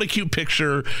 "Oh, what a cute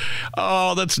picture!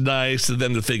 Oh, that's nice." And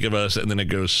then to think of us, and then it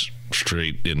goes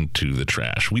straight into the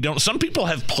trash. We don't. Some people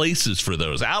have places for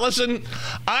those. Allison,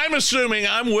 I'm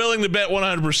willing to bet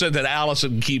 100% that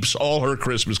Allison keeps all her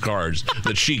Christmas cards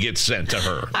that she gets sent to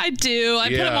her. I do. I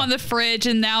put them on the fridge,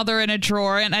 and now they're in a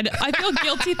drawer, and I feel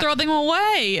guilty throwing them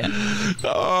away.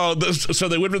 Oh, so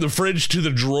they went from the fridge to the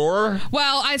drawer?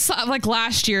 Well, I saw like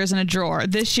last year's in a drawer.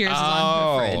 This year's is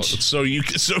on the fridge. So you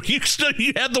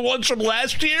had the ones from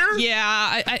last year?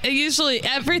 Yeah, I usually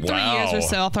every 3 years or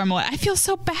so I'll throw them away. I feel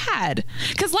so bad.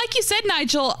 Because like you said,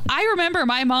 Nigel, I remember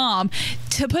my mom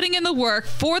putting in the work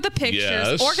for the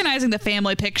pictures, organizing the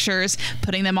family pictures,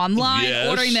 putting them online,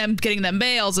 ordering them, getting them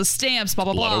mails, the stamps, blah,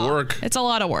 blah, blah. A lot of work. It's a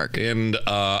lot of work. And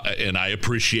I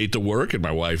appreciate the work, and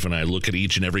my wife and I look at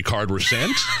each and every card we're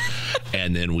sent,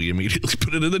 and then we immediately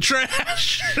put it in the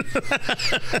trash.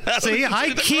 See,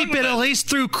 I keep it at least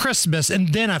through Christmas,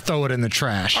 and then I throw it in the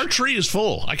trash. Our tree is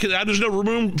full. There's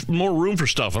no more room for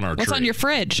stuff on our tree. What's on your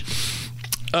fridge?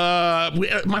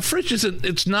 My fridge isn't.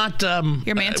 It's not.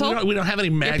 Your mantle? We don't have any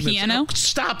magnets. Your piano?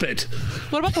 Stop it.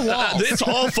 What about the walls? It's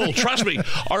all full. Trust me.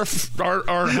 Our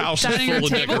house is full of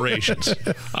decorations.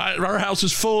 Our house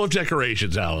is full of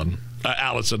decorations,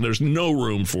 Allison. There's no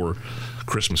room for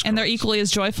Christmas cards. And they're equally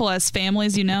as joyful as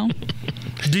families,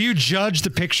 Do you judge the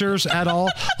pictures at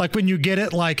all? Like when you get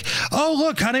it, like, oh,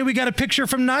 look, honey, we got a picture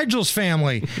from Nigel's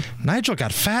family. Nigel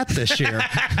got fat this year.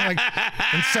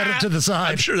 And set it to the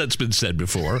side. I'm sure that's been said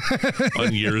before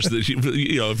on years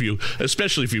that,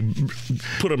 especially if you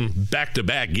put them back to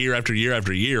back year after year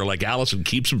after year, like Allison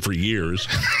keeps them for years.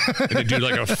 And they do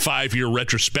like a 5-year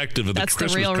retrospective of the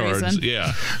Christmas real cards. Reason.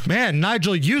 Yeah. Man,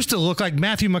 Nigel used to look like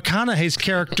Matthew McConaughey's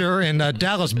character in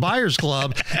Dallas Buyers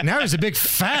Club. Now he's a big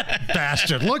fat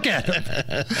bastard. Look at him.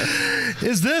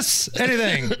 Is this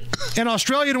anything? An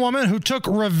Australian woman who took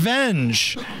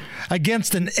revenge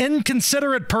against an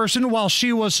inconsiderate person while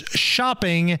she was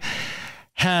shopping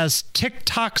has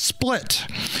TikTok split.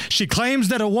 She claims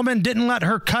that a woman didn't let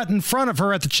her cut in front of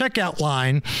her at the checkout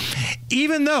line,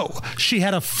 even though she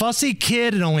had a fussy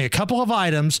kid and only a couple of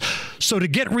items. So to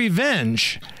get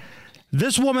revenge,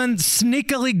 this woman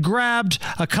sneakily grabbed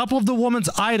a couple of the woman's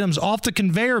items off the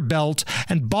conveyor belt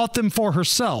and bought them for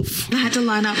herself. I had to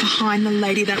line up behind the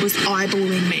lady that was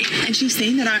eyeballing me. And she's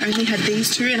seen that I only had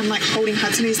these two, and I'm like holding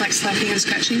Hudson, who's like slapping and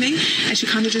scratching me. And she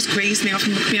kind of just greased me off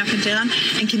and looked me up and down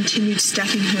and continued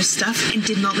stacking her stuff and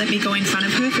did not let me go in front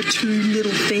of her for two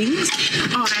little things.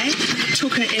 I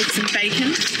took her eggs and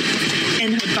bacon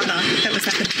and her butter that was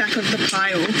at the back of the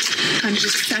pile, kind of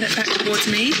just sat it back towards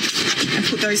me and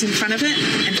put those in front of it,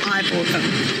 and I bought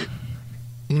them.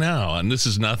 No, and this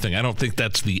is nothing. I don't think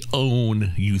that's the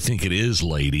own you think it is,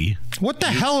 lady. What the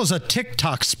hell is a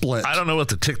TikTok split? I don't know what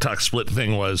the TikTok split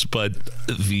thing was, but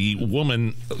the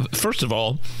woman, first of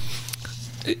all,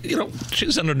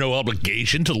 she's under no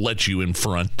obligation to let you in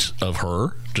front of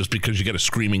her just because you got a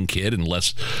screaming kid and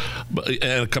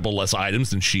a couple less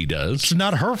items than she does. It's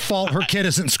not her fault her kid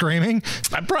isn't screaming.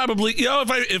 I probably,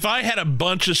 if I had a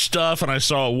bunch of stuff and I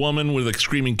saw a woman with a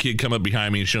screaming kid come up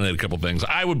behind me and she only had a couple things,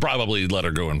 I would probably let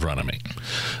her go in front of me.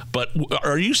 But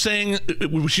are you saying,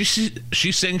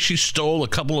 she's saying she stole a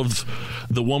couple of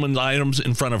the woman's items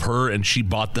in front of her and she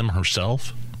bought them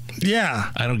herself?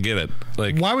 Yeah. I don't get it.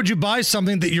 Like, why would you buy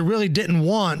something that you really didn't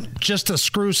want just to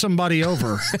screw somebody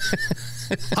over?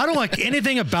 I don't like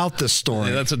anything about this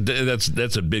story. Yeah,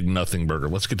 that's a big nothing burger.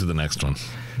 Let's get to the next one.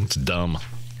 It's dumb.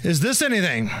 Is this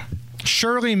anything?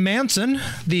 Shirley Manson,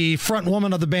 the front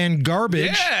woman of the band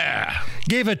Garbage,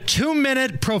 gave a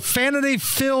 2-minute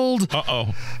profanity-filled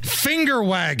finger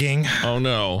wagging. Oh,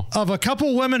 no. Of a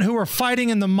couple women who were fighting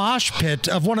in the mosh pit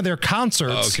of one of their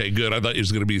concerts. Okay, good. I thought it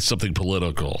was going to be something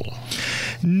political.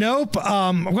 Nope.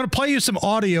 I'm going to play you some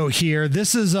audio here.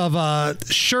 This is of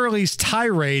Shirley's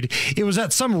tirade. It was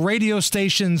at some radio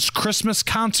station's Christmas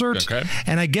concert,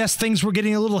 and I guess things were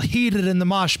getting a little heated in the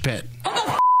mosh pit. What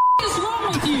the is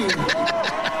wrong with you?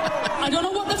 I don't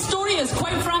know what the story is.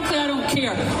 Quite frankly, I don't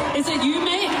care. Is it you,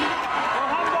 mate?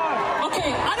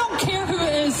 Okay, I don't care who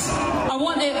it is. I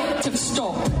want it to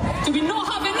stop. Do we not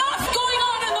have enough going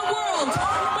on in the world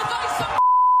without some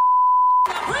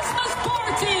Christmas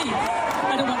party?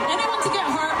 I don't want anyone to get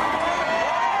hurt.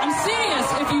 I'm serious.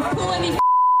 If you pull any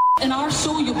in our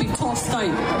show, you'll be tossed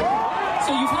out.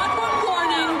 So you've had one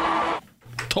warning.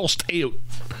 Tossed out.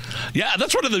 Yeah,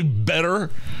 that's one of the better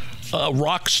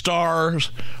rock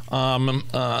stars fan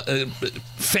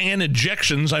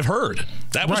ejections I've heard.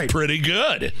 That was pretty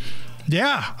good.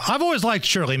 Yeah, I've always liked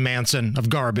Shirley Manson of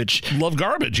Garbage. Love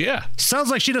Garbage, yeah. Sounds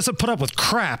like she doesn't put up with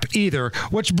crap either,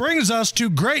 which brings us to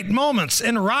great moments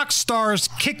in rock stars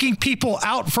kicking people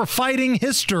out for fighting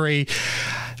history.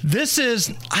 This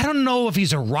is, I don't know if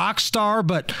he's a rock star,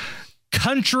 but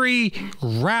country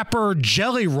rapper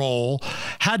Jelly Roll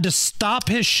had to stop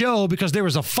his show because there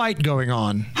was a fight going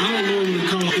on. I don't normally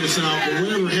call this out, but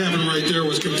whatever happened right there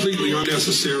was completely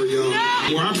unnecessary, y'all.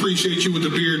 Well, I appreciate you with the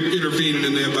beard intervening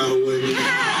in there, by the way.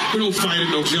 We don't fight at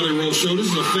no Jelly Roll show. This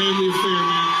is a family affair,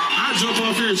 man. I jump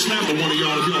off here and snap at one of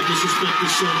y'all if y'all disrespect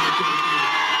this show like that.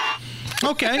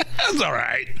 Okay. That's all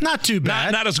right. Not too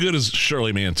bad. Not as good as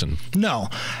Shirley Manson. No.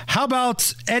 How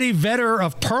about Eddie Vedder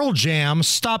of Pearl Jam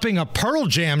stopping a Pearl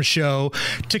Jam show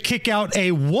to kick out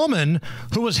a woman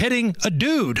who was hitting a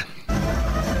dude?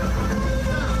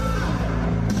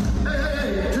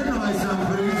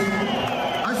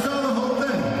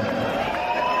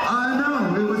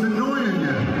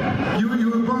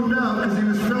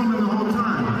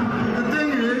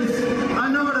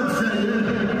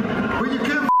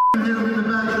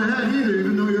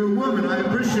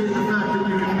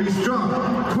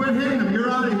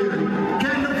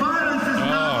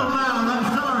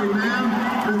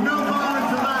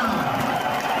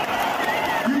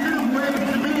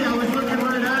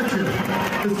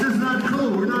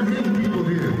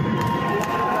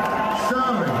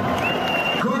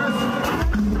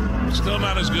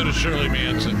 Shirley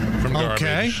Manson from Garbage.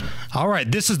 Okay. All right.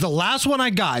 This is the last one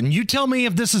I got. And you tell me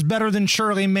if this is better than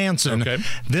Shirley Manson. Okay.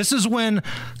 This is when a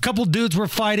couple dudes were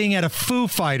fighting at a Foo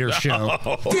Fighters show.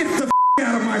 Get the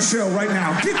out of my show right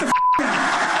now. Get the out.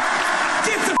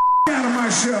 Get the out of my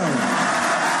show.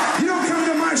 You don't come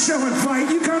to my show and fight.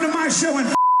 You come to my show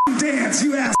and dance,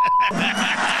 you ass.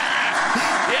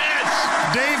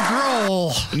 Yes. Dave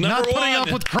Grohl. Not putting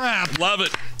up with crap. Love it.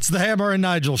 It's the Hammer and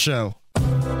Nigel Show.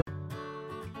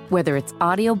 Whether it's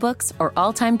audiobooks or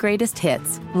all-time greatest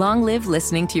hits, long live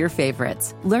listening to your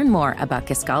favorites. Learn more about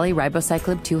Kisqali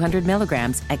Ribociclib 200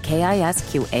 milligrams at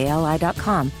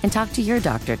KISQALI.com and talk to your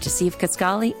doctor to see if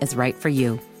Kisqali is right for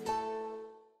you.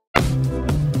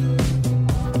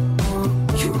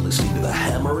 You're listening to the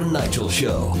Hammer and Nigel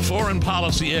Show. Foreign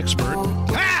policy expert.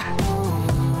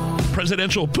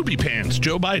 Presidential poopy pants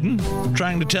Joe Biden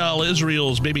trying to tell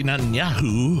Israel's baby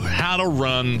Netanyahu how to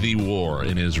run the war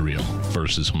in Israel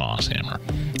versus Hamas. Hammer.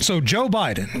 So Joe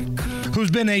Biden,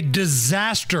 who's been a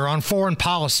disaster on foreign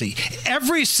policy,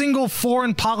 every single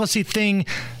foreign policy thing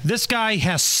this guy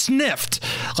has sniffed,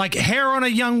 like hair on a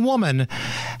young woman,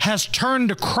 has turned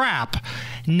to crap.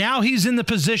 Now he's in the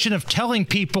position of telling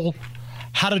people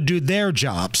how to do their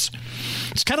jobs.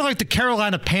 It's kind of like the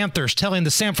Carolina Panthers telling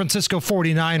the San Francisco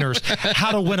 49ers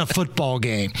how to win a football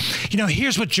game. You know,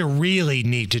 here's what you really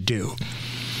need to do.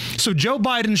 So Joe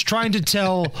Biden's trying to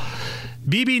tell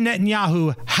Bibi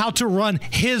Netanyahu how to run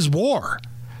his war,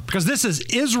 because this is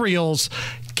Israel's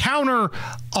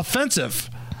counter-offensive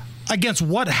against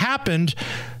what happened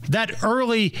that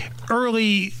early,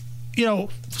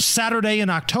 Saturday in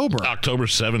October. October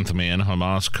 7th, man.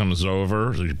 Hamas comes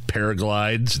over,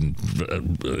 paraglides,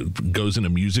 and goes into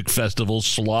music festivals,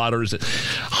 slaughters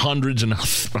hundreds and,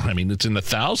 it's in the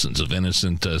thousands of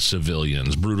innocent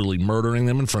civilians, brutally murdering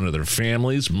them in front of their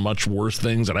families. Much worse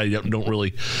things that I don't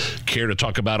really care to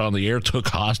talk about on the air. Took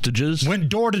hostages. Went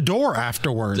door to door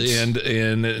afterwards.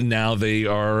 And now they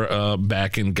are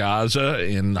back in Gaza,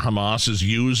 and Hamas is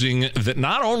using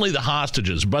not only the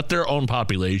hostages, but their own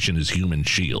population as human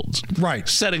shields. Right.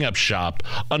 Setting up shop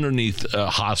underneath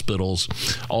hospitals,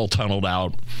 all tunneled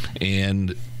out.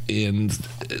 And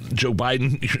Joe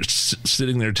Biden, you're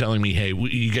sitting there telling me, hey,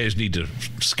 you guys need to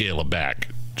scale it back.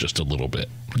 just a little bit.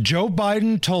 Joe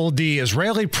Biden told the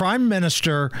Israeli prime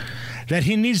minister that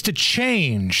he needs to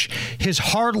change his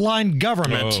hardline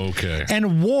government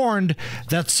and warned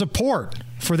that support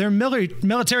for their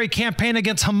military campaign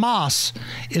against Hamas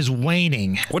is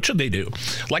waning. What should they do?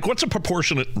 Like, what's a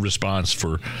proportionate response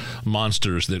for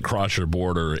monsters that cross your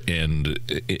border and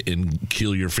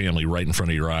kill your family right in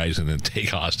front of your eyes and then take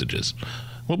hostages?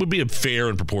 What would be a fair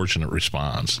and proportionate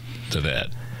response to that?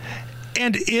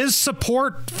 And is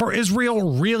support for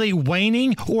Israel really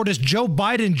waning, or does Joe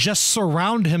Biden just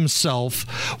surround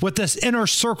himself with this inner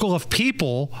circle of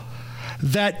people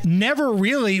that never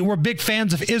really were big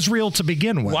fans of Israel to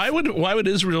begin with? Why would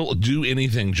Israel do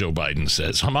anything Joe Biden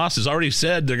says? Hamas has already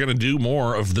said they're going to do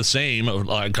more of the same,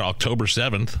 like October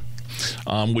 7th.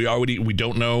 We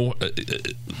don't know.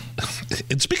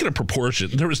 And speaking of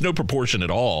proportion, there is no proportion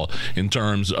at all in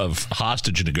terms of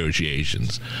hostage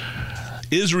negotiations.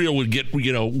 Israel would get,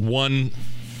 one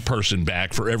person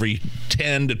back for every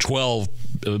 10 to 12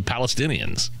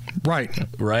 Palestinians.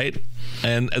 Right.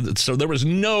 And so there was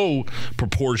no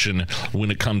proportion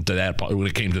when it came to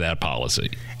that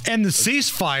policy. And the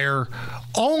ceasefire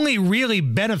only really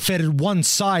benefited one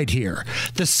side here.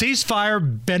 The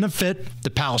ceasefire benefit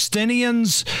the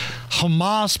Palestinians,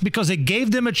 Hamas, because it gave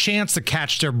them a chance to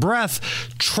catch their breath,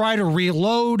 try to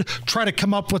reload, try to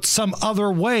come up with some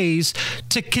other ways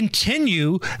to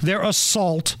continue their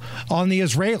assault on the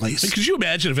Israelis. Could you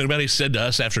imagine if anybody said to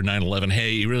us after 9/11, hey,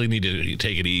 you really need to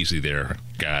take it easy there,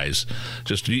 guys.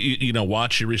 Just,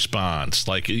 watch your response.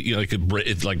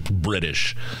 It's like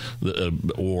British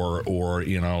or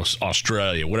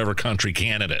Australia, whatever country,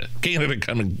 Canada came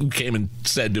and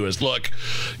said to us, look,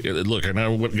 I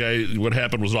know what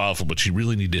happened was awful, but you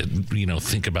really need to,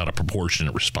 think about a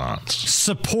proportionate response.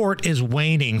 Support is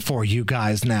waning for you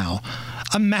guys now.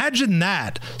 Imagine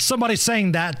that. Somebody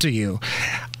saying that to you.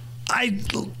 I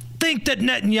think that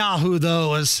Netanyahu,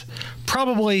 though, is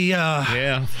probably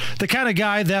the kind of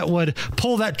guy that would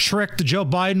pull that trick to Joe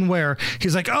Biden where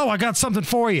he's like, oh, I got something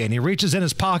for you. And he reaches in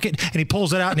his pocket and he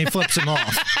pulls it out and he flips him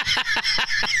off.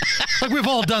 Like, we've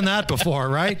all done that before,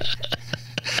 right?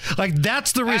 Like,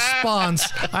 that's the response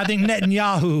I think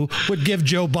Netanyahu would give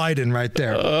Joe Biden right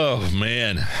there. Oh,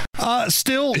 man.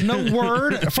 Still no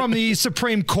word from the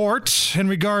Supreme Court in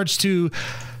regards to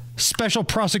Special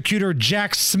Prosecutor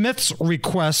Jack Smith's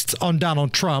request on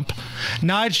Donald Trump.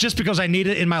 Nige, just because I need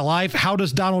it in my life, how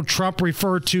does Donald Trump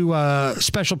refer to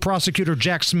Special Prosecutor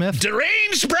Jack Smith?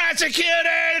 Deranged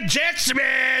Prosecutor Jack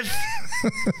Smith!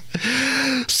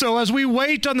 So as we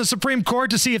wait on the Supreme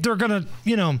Court to see if they're going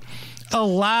to,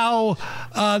 allow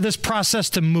this process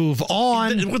to move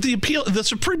on. With the appeal, the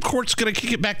Supreme Court's going to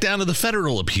kick it back down to the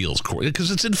federal appeals court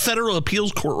because it's in federal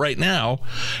appeals court right now.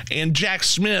 And Jack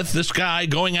Smith, this guy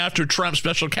going after Trump's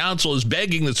special counsel, is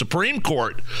begging the Supreme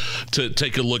Court to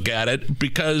take a look at it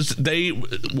because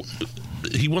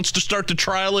he wants to start the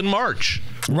trial in March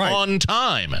on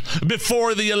time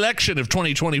before the election of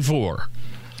 2024.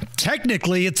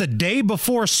 Technically, it's a day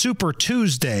before Super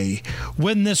Tuesday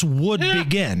when this would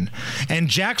begin. And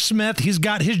Jack Smith, he's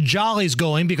got his jollies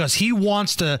going because he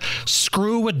wants to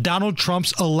screw with Donald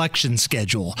Trump's election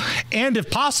schedule. And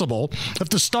if possible, if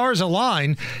the stars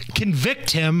align,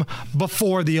 convict him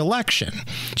before the election.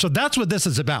 So that's what this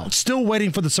is about. Still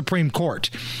waiting for the Supreme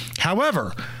Court.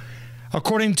 However,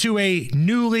 according to a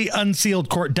newly unsealed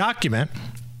court document,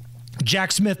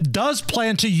 Jack Smith does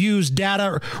plan to use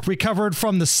data recovered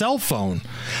from the cell phone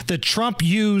that Trump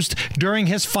used during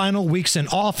his final weeks in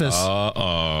office,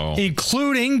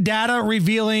 including data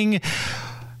revealing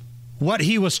what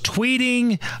he was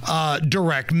tweeting,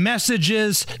 direct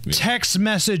messages, text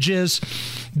messages.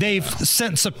 They've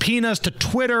sent subpoenas to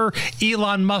Twitter.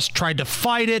 Elon Musk tried to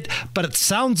fight it, but it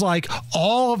sounds like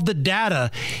all of the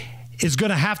data is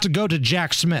going to have to go to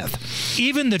Jack Smith.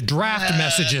 Even the draft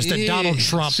messages that Donald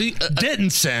Trump didn't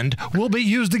send will be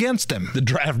used against him. The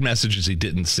draft messages he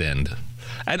didn't send.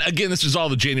 And again, this is all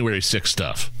the January 6th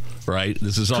stuff. Right?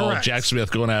 This is all Correct. Jack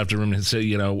Smith going after him and say,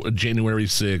 January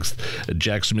 6th,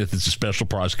 Jack Smith is the special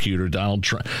prosecutor, Donald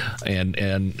Trump. And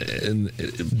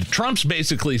Trump's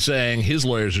basically saying, his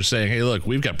lawyers are saying, hey, look,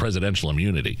 we've got presidential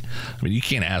immunity. I mean, you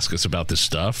can't ask us about this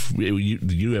stuff.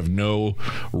 You have no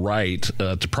right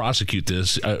to prosecute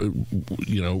this,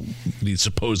 these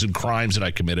supposed crimes that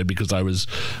I committed because I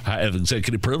have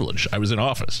executive privilege. I was in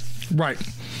office. Right.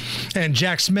 And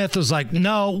Jack Smith was like,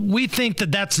 no, we think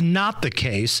that that's not the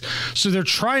case. So they're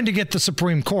trying to get the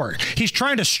Supreme Court. He's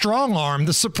trying to strong arm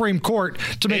the Supreme Court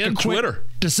to make a quick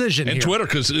decision and here. Twitter,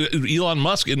 because Elon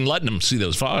Musk isn't letting them see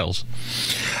those files.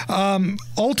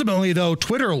 Ultimately, though,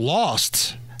 Twitter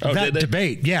lost that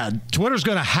debate. Yeah, Twitter's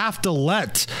going to have to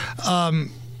let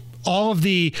all of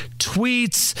the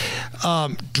tweets,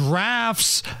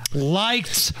 drafts,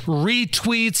 likes,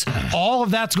 retweets, all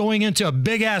of that's going into a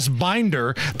big-ass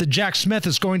binder that Jack Smith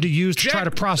is going to use to try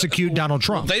to prosecute Donald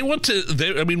Trump.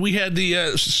 We had the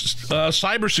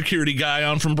cybersecurity guy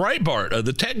on from Breitbart,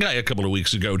 the tech guy a couple of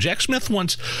weeks ago. Jack Smith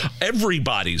wants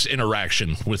everybody's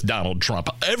interaction with Donald Trump.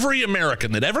 Every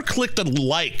American that ever clicked a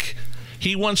like,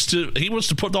 he wants to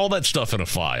put all that stuff in a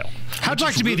file. How'd you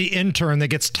like to be the intern that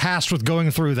gets tasked with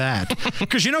going through that?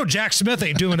 Because Jack Smith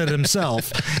ain't doing it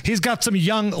himself. He's got some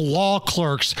young law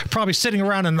clerks probably sitting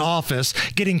around in an office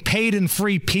getting paid in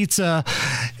free pizza.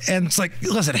 And it's like,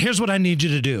 listen, here's what I need you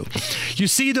to do. You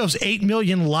see those 8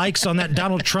 million likes on that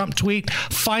Donald Trump tweet?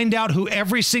 Find out who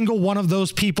every single one of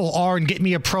those people are and get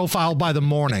me a profile by the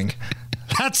morning.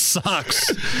 That sucks.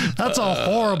 That's a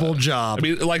horrible job. I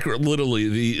mean, like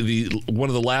literally, the one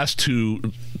of the last two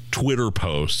Twitter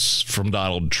posts from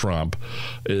Donald Trump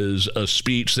is a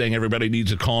speech saying everybody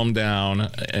needs to calm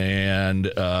down and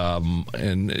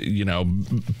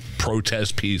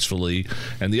protest peacefully.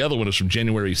 And the other one is from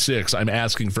January 6th. I'm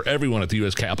asking for everyone at the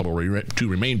U.S. Capitol to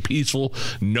remain peaceful,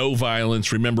 no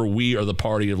violence. Remember, we are the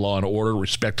party of law and order,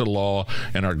 respect the law,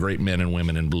 and our great men and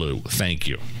women in blue. Thank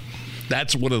you.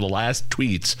 That's one of the last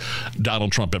tweets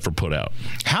Donald Trump ever put out.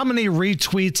 How many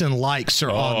retweets and likes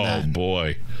are on that? Oh,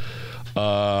 boy.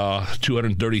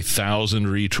 230,000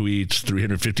 retweets,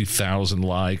 350,000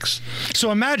 likes. So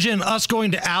imagine us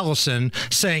going to Allison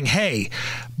saying, hey,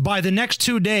 by the next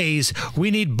 2 days,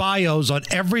 we need bios on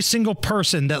every single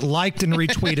person that liked and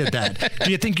retweeted that.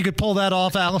 Do you think you could pull that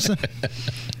off, Allison?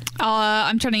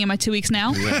 I'm turning in my 2 weeks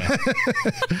now. Yeah.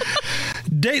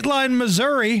 Dateline,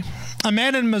 Missouri. A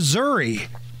man in Missouri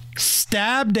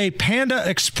stabbed a Panda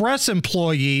Express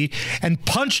employee and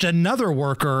punched another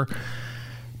worker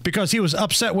because he was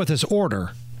upset with his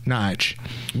order. Nige.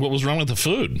 What was wrong with the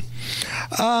food?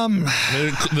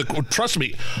 Trust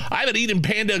me, I haven't eaten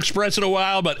Panda Express in a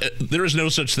while, but there is no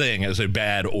such thing as a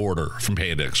bad order from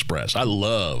Panda Express. I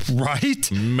love.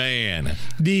 Right? Man.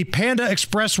 The Panda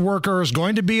Express worker is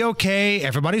going to be okay.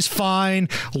 Everybody's fine.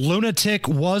 Lunatic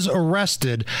was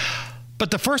arrested. But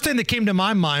the first thing that came to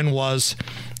my mind was,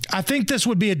 I think this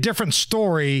would be a different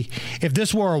story if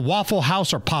this were a Waffle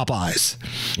House or Popeyes.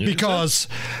 Because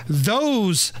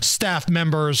those staff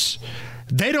members,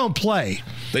 they don't play.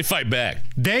 They fight back.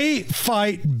 They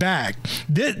fight back.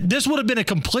 This would have been a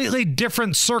completely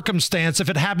different circumstance if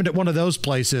it happened at one of those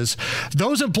places.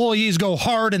 Those employees go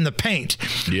hard in the paint.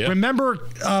 Yep. Remember,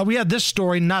 we had this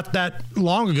story not that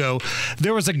long ago.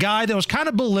 There was a guy that was kind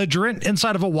of belligerent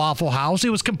inside of a Waffle House. He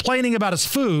was complaining about his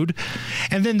food,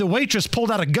 and then the waitress pulled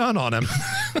out a gun on him.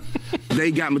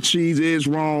 They got my cheese is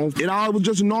wrong. It all was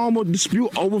just a normal dispute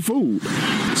over food.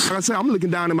 Like I said, I'm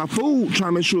looking down at my food,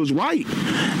 trying to make sure it's right.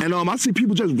 And I see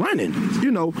people just running,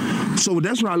 So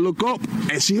that's when I look up,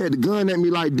 and she had the gun at me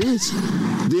like this.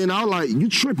 Then I was like, you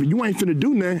tripping. You ain't finna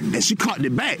do nothing. And she caught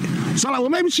it back. So I'm like, well,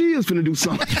 maybe she is finna do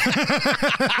something.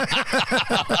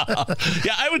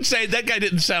 Yeah, I would say that guy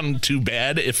didn't sound too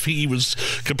bad if he was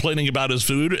complaining about his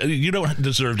food. You don't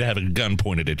deserve to have a gun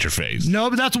pointed at your face. No,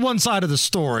 but that's one side of the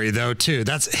story, though, too.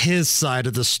 That's his side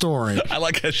of the story. I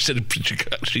like how she said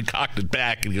she cocked it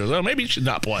back and he goes, oh, maybe she's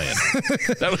not playing.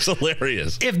 That was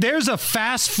hilarious. If there's a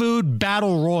fast food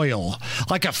battle royal,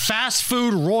 like a fast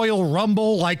food Royal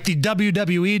Rumble like the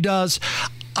WWE does,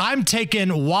 I'm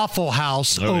taking Waffle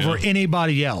House over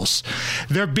anybody else.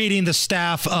 They're beating the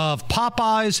staff of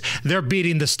Popeyes. They're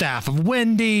beating the staff of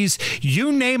Wendy's.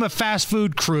 You name a fast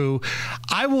food crew,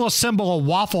 I will assemble a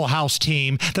Waffle House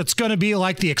team that's going to be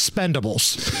like the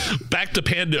Expendables. Back to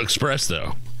Panda Express,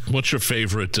 though. What's your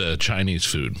favorite Chinese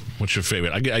food? What's your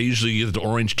favorite? I usually either the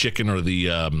orange chicken or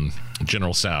the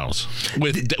General Tso's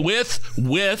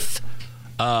with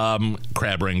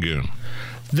crab rangoon.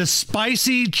 The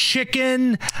spicy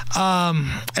chicken,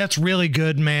 that's really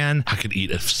good, man. I could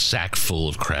eat a sack full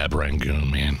of crab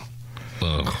rangoon, man.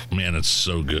 Oh, man, it's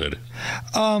so good.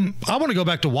 I want to go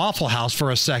back to Waffle House for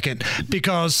a second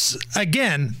because,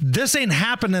 again, this ain't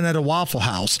happening at a Waffle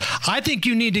House. I think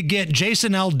you need to get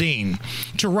Jason Aldean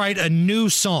to write a new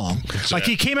song. Like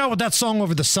he came out with that song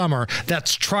over the summer.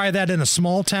 That's Try That in a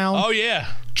Small Town. Oh,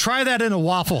 yeah. Try that in a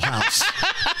Waffle House.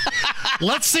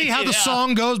 Let's see how the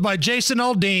song goes by Jason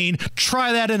Aldean.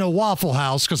 Try that in a Waffle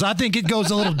House because I think it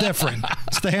goes a little different.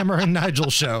 It's the Hammer and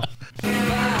Nigel Show. You're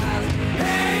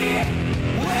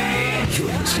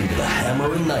listening to the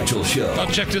Hammer and Nigel Show. Oh,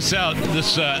 check this out.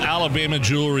 This Alabama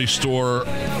jewelry store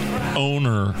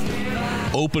owner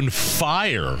opened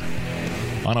fire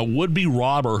on a would-be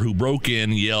robber who broke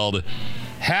in, yelled,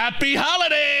 "Happy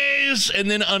Holidays!" and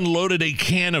then unloaded a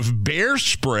can of bear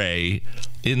spray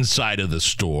inside of the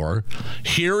store.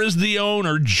 Here is the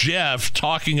owner, Jeff,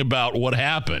 talking about what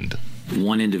happened.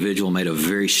 One individual made a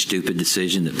very stupid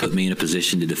decision that put me in a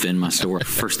position to defend my store.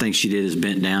 First thing she did is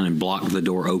bent down and blocked the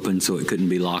door open so it couldn't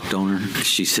be locked on her.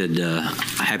 She said,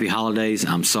 happy holidays.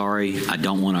 I'm sorry. I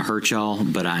don't want to hurt y'all,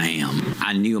 but I am.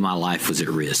 I knew my life was at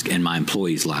risk and my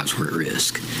employees' lives were at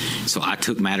risk. So I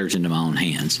took matters into my own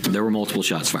hands. There were multiple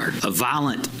shots fired. A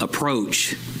violent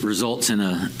approach results in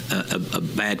a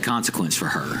bad consequence for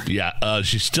her. Yeah,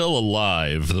 she's still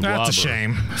alive. The That's robber, a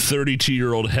shame.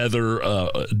 32-year-old Heather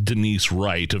Denise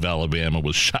Wright of Alabama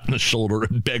was shot in the shoulder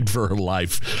and begged for her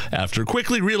life after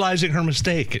quickly realizing her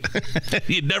mistake.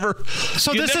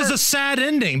 This is a sad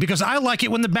ending because I like it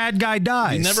when the bad guy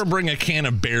dies. You never bring a can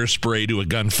of bear spray to a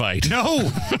gunfight. No,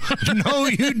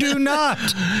 you do not.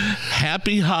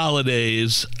 Happy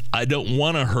holidays. I don't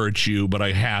want to hurt you, but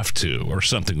I have to, or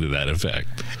something to that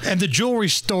effect. And the jewelry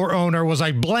store owner was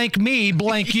like, blank me,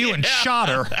 blank you, and shot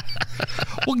her.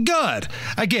 Well, good.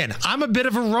 Again, I'm a bit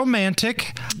of a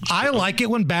romantic. I like it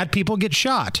when bad people get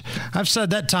shot. I've said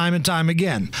that time and time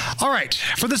again. All right,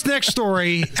 for this next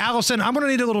story, Allison, I'm going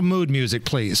to need a little mood music,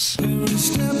 please.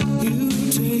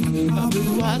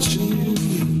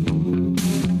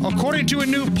 According to a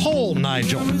new poll,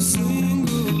 Nigel.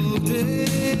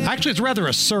 Actually, it's rather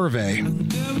a survey.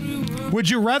 Would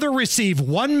you rather receive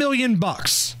 $1 million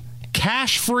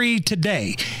cash free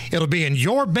today? It'll be in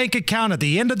your bank account at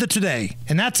the end of the today,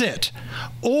 and that's it.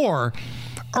 Or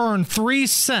earn 3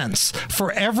 cents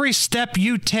for every step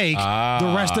you take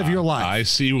the rest of your life. I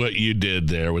see what you did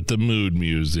there with the mood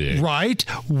music. Right?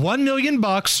 $1 million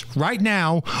right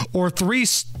now, or 3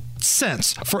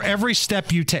 cents for every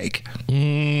step you take.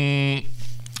 I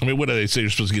mean, what do they say?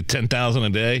 You're supposed to get 10,000 a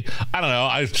day? I don't know.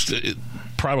 I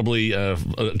probably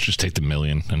just take the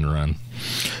million and run.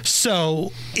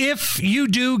 So if you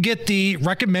do get the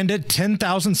recommended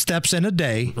 10,000 steps in a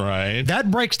day, right,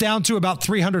 that breaks down to about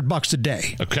 $300 a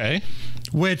day. Okay.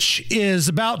 Which is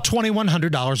about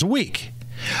 $2,100 a week.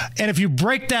 And if you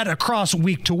break that across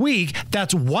week to week,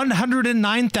 that's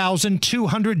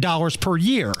 $109,200 per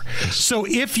year. So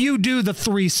if you do the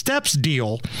 3 steps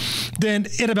deal, then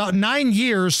in about 9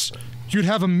 years, you'd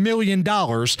have $1 million,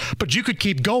 but you could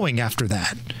keep going after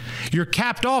that. You're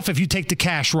capped off if you take the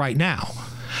cash right now.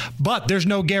 But there's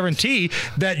no guarantee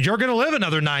that you're going to live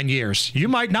another 9 years. You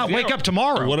might not wake up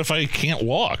tomorrow. What if I can't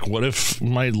walk? What if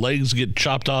my legs get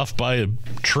chopped off by a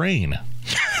train?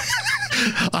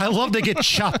 I love to get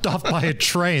chopped off by a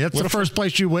train. That's the first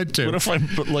place you went to. What if I'm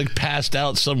passed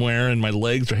out somewhere and my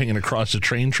legs are hanging across the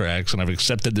train tracks and I've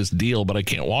accepted this deal, but I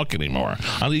can't walk anymore?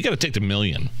 You got to take the $1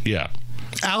 million. Yeah.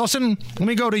 Allison, let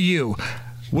me go to you.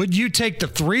 Would you take the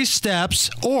 3 steps,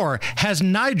 or has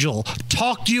Nigel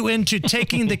talked you into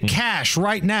taking the cash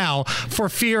right now for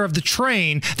fear of the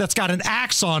train that's got an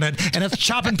axe on it and it's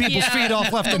chopping people's feet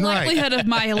off left and right? The likelihood of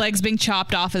my legs being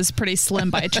chopped off is pretty slim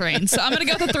by a train. So I'm going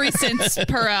to go with 3 cents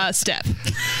per step.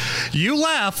 You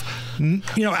laugh.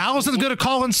 Allison's going to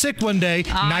call in sick one day.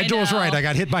 Nigel was right. I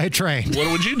got hit by a train.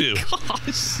 What would you do?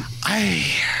 Gosh.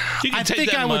 You can take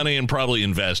that money and probably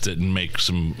invest it and make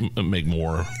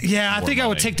more. Yeah, I think I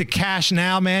would take the cash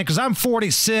now, man, because I'm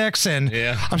 46 and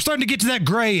I'm starting to get to that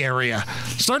gray area.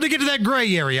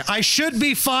 I should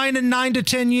be fine in 9 to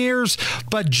 10 years,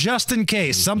 but just in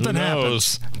case something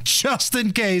happens, just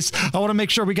in case, I want to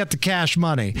make sure we got the cash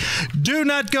money. Do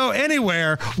not go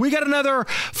anywhere. We got another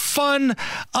fun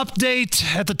update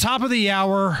at the top of the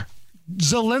hour.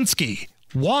 Zelensky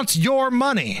wants your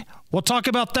money. We'll talk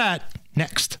about that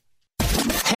next.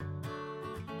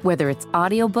 Whether it's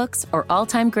audiobooks or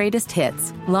all-time greatest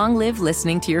hits, long live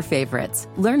listening to your favorites.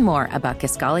 Learn more about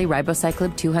Kisqali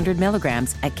Ribociclib 200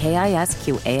 milligrams at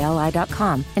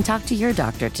KISQALI.com and talk to your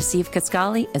doctor to see if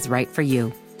Kisqali is right for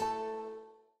you.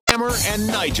 Hammer and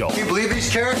Nigel. Can you believe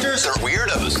these characters are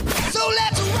weirdos? So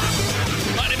let's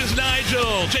rock! My name is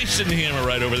Nigel. Jason Hammer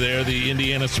right over there. The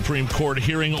Indiana Supreme Court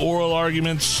hearing oral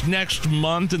arguments next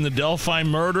month in the Delphi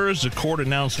murders. The court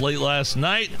announced late last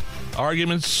night.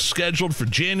 Arguments scheduled for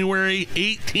January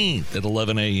 18th at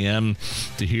 11 a.m.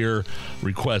 to hear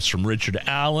requests from Richard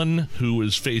Allen, who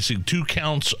is facing 2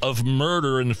 counts of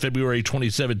murder in the February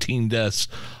 2017 deaths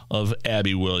of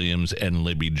Abby Williams and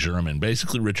Libby German.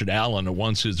 Basically, Richard Allen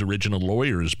wants his original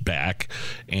lawyers back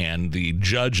and the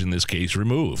judge in this case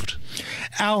removed.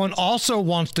 Allen also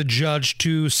wants the judge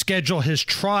to schedule his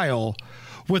trial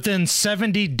within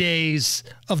 70 days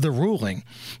of the ruling.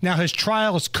 Now, his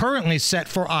trial is currently set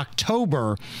for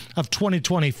October of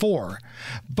 2024.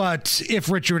 But if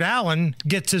Richard Allen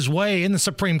gets his way and the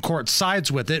Supreme Court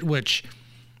sides with it, which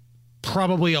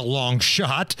probably a long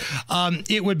shot,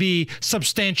 it would be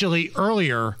substantially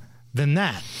earlier than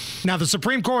that. Now, the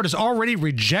Supreme Court has already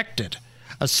rejected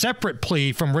a separate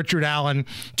plea from Richard Allen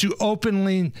to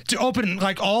open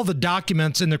like all the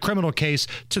documents in the criminal case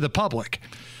to the public.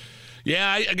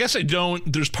 Yeah, I guess I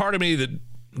don't. There's part of me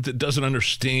that doesn't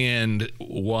understand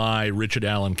why Richard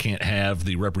Allen can't have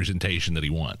the representation that he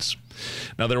wants.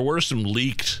 Now, there were some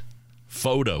leaked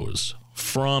photos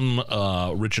from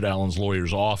Richard Allen's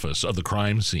lawyer's office of the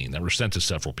crime scene that were sent to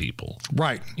several people.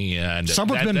 Right. And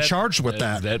someone's been charged with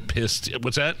that. That pissed.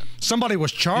 What's that? Somebody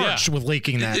was charged with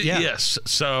leaking that. Yeah. Yes.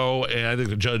 So and I think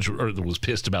the judge was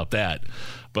pissed about that.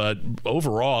 But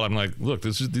overall, I'm like, look,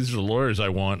 these are the lawyers I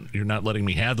want. You're not letting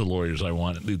me have the lawyers I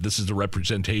want. This is the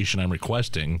representation I'm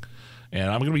requesting. And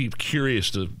I'm going to be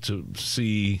curious to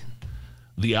see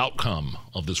the outcome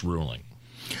of this ruling.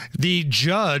 The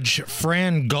judge,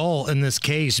 Fran Gull, in this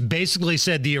case, basically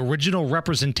said the original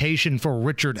representation for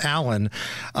Richard Allen,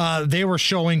 they were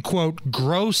showing, quote,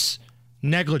 gross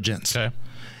negligence. Okay.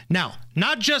 Now,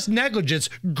 not just negligence,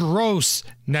 gross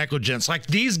negligence. Like,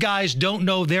 these guys don't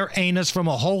know their anus from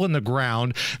a hole in the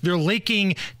ground. They're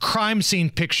leaking crime scene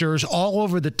pictures all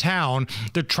over the town.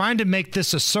 They're trying to make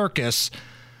this a circus.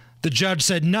 The judge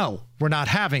said, no, we're not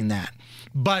having that.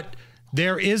 But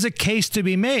there is a case to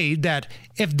be made that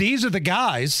if these are the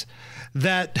guys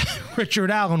that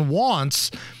Richard Allen wants,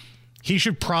 he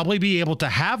should probably be able to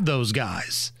have those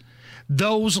guys.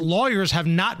 Those lawyers have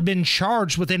not been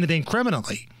charged with anything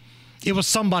criminally. It was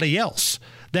somebody else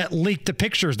that leaked the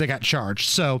pictures that got charged.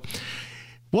 So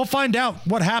we'll find out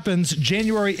what happens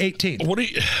January 18th. What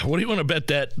do you want to bet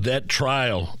that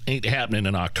trial ain't happening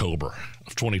in October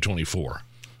of 2024?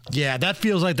 Yeah, that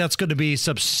feels like that's going to be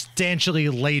substantially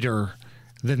later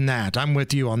than that. I'm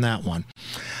with you on that one.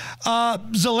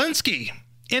 Zelensky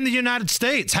in the United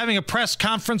States having a press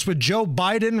conference with Joe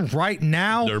Biden right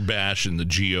now. They're bashing the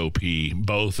GOP,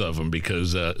 both of them,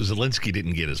 because Zelensky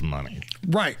didn't get his money.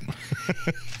 Right.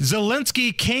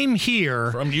 Zelensky came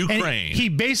here from Ukraine. He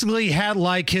basically had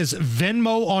like his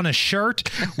Venmo on a shirt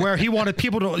where he wanted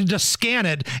people to just scan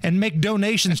it and make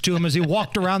donations to him as he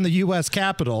walked around the U.S.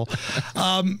 Capitol,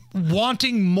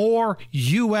 wanting more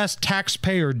U.S.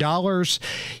 taxpayer dollars.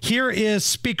 Here is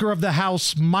Speaker of the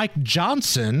House Mike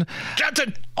Johnson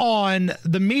on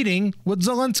the meeting with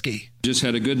Zelensky. Just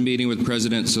had a good meeting with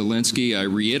President Zelensky. I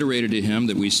reiterated to him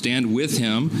that we stand with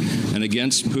him and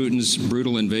against Putin's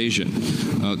brutal invasion.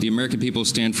 The American people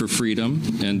stand for freedom,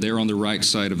 and they're on the right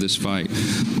side of this fight.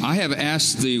 I have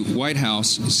asked the White House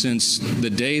since the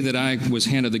day that I was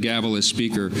handed the gavel as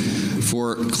Speaker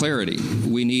for clarity.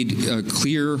 We need a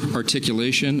clear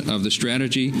articulation of the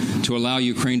strategy to allow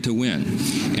Ukraine to win.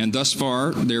 And thus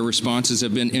far, their responses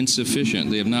have been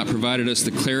insufficient. They have not provided us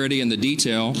the clarity and the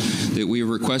detail that we have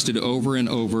requested over and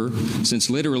over since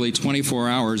literally 24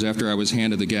 hours after I was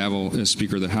handed the gavel as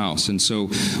Speaker of the House. And so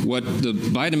what the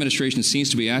Biden administration seems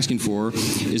to be asking for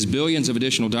is billions of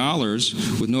additional dollars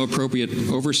with no appropriate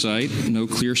oversight, no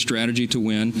clear strategy to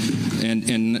win,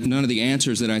 and none of the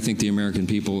answers that I think the American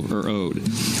people are owed.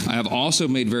 I have also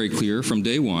made very clear from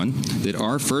day one that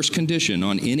our first condition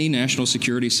on any national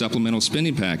security supplemental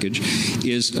spending package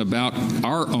is about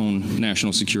our own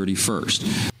national security first.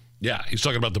 Yeah, he's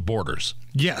talking about the borders.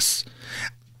 Yes.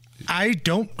 I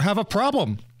don't have a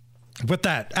problem with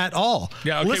that at all.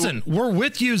 Yeah, okay, listen, we're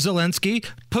with you, Zelensky.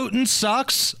 Putin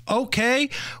sucks. Okay.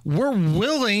 We're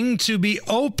willing to be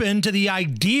open to the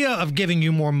idea of giving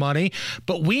you more money,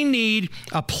 but we need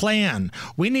a plan.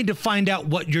 We need to find out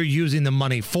what you're using the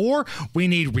money for. We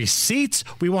need receipts.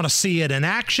 We want to see it in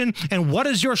action. And what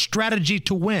is your strategy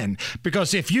to win?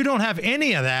 Because if you don't have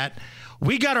any of that,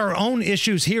 we got our own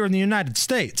issues here in the United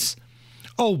States.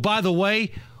 Oh, by the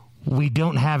way, we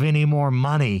don't have any more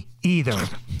money either.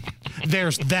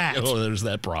 There's that. Oh, there's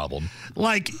that problem.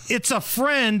 Like, it's a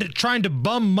friend trying to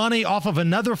bum money off of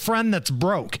another friend that's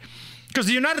broke. Because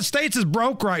the United States is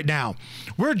broke right now.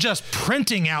 We're just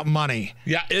printing out money.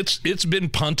 Yeah, it's been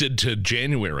punted to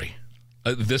January.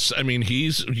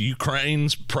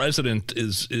 Ukraine's president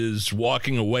is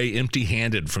walking away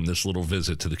empty-handed from this little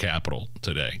visit to the Capitol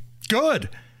today. Good.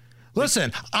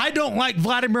 Listen, I don't like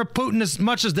Vladimir Putin as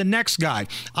much as the next guy.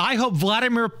 I hope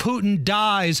Vladimir Putin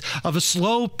dies of a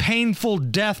slow, painful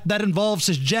death that involves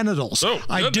his genitals. Oh,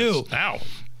 I do. Ow.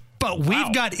 But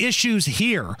we've got issues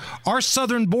here. Our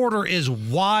southern border is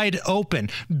wide open.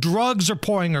 Drugs are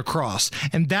pouring across.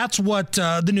 And that's what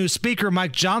the new speaker,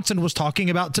 Mike Johnson, was talking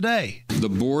about today. The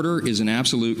border is an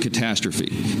absolute catastrophe,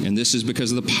 and this is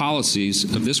because of the policies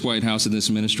of this White House and this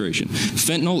administration.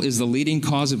 Fentanyl is the leading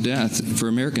cause of death for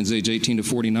Americans age 18 to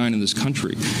 49 in this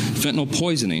country. Fentanyl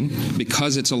poisoning,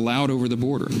 because it's allowed over the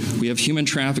border. We have human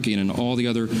trafficking and all the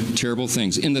other terrible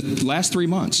things. In the last 3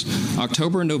 months,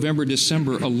 October, November,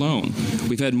 December alone,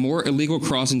 we've had more illegal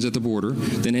crossings at the border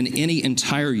than in any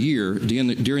entire year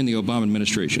during the Obama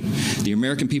administration. The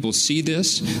American people see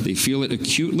this. They feel it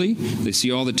acutely. They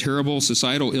see all the terrible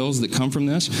societal ills that come from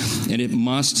this, and it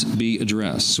must be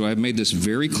addressed. So I've made this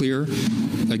very clear,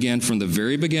 again, from the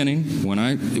very beginning, when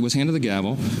I was handed the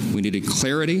gavel. We needed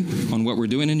clarity on what we're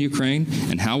doing in Ukraine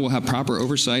and how we'll have proper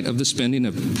oversight of the spending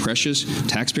of precious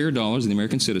taxpayer dollars of the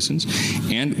American citizens,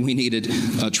 and we needed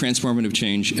a transformative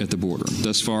change at the border.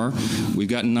 Thus far, we've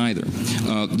gotten neither.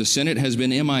 The Senate has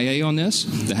been MIA on this.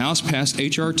 The House passed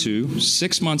H.R. 2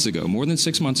 6 months ago, more than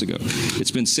 6 months ago.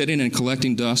 It's been sitting and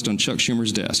collecting dust on Chuck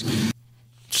Schumer's desk.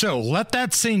 So let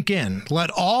that sink in. Let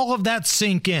all of that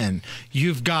sink in.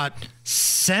 You've got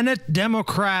Senate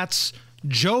Democrats,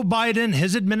 Joe Biden,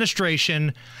 his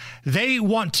administration. They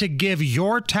want to give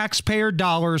your taxpayer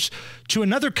dollars to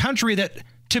another country that,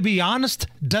 to be honest,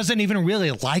 doesn't even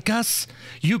really like us.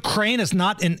 Ukraine is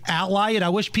not an ally, and I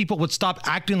wish people would stop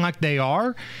acting like they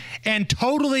are and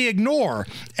totally ignore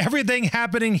everything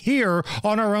happening here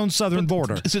on our own southern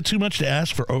border. Is it too much to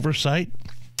ask for oversight?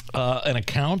 An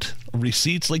account,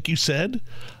 receipts, like you said,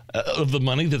 of the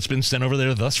money that's been sent over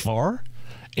there thus far,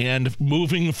 and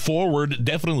moving forward,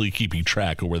 definitely keeping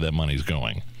track of where that money's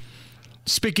going.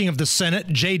 Speaking of the Senate,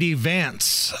 J.D.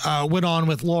 Vance went on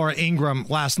with Laura Ingraham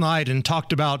last night and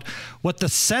talked about what the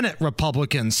Senate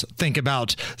Republicans think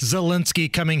about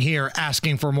Zelensky coming here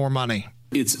asking for more money.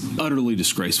 It's utterly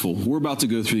disgraceful. We're about to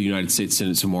go through the United States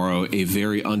Senate tomorrow, a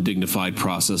very undignified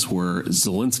process where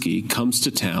Zelensky comes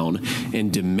to town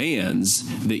and demands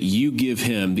that you give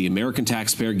him, the American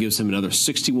taxpayer gives him another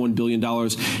 $61 billion.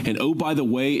 And oh, by the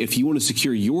way, if you want to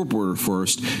secure your border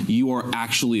first, you are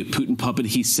actually a Putin puppet.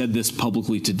 He said this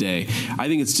publicly today. I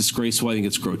think it's disgraceful. I think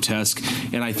it's grotesque.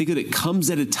 And I think that it comes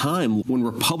at a time when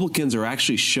Republicans are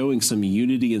actually showing some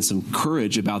unity and some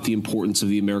courage about the importance of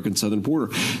the American southern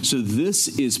border. So this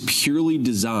is purely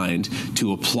designed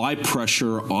to apply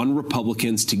pressure on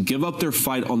Republicans to give up their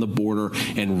fight on the border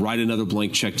and write another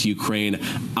blank check to Ukraine.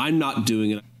 I'm not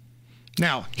doing it.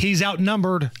 Now, he's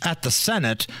outnumbered at the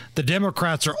Senate. The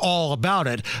Democrats are all about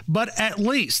it, but at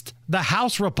least the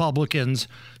House Republicans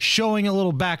showing a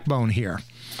little backbone here.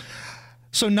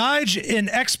 So, Nigel, an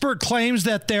expert claims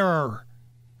that there are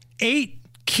 8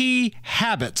 key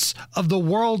habits of the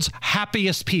world's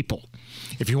happiest people.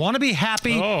 If you want to be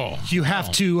happy, you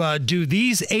have to do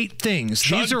these 8 things.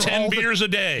 Chug these are 10 all beers a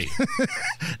day.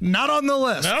 Not on the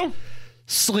list. No?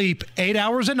 Sleep 8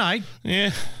 hours a night.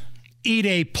 Yeah. Eat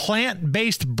a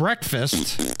plant-based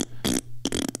breakfast.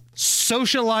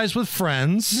 Socialize with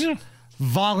friends. Yeah.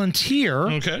 Volunteer.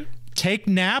 Okay. Take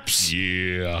naps.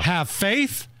 Yeah. Have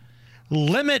faith.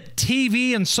 Limit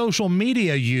TV and social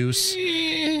media use.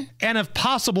 And if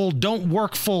possible, don't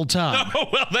work full time. Oh,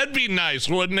 well, that'd be nice,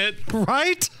 wouldn't it?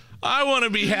 Right? I want to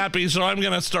be happy, so I'm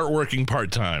going to start working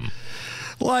part-time.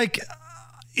 Like,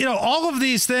 you know, all of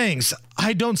these things.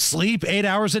 I don't sleep 8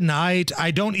 hours a night.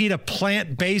 I don't eat a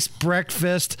plant-based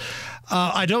breakfast.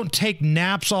 I don't take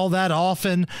naps all that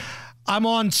often. I'm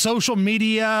on social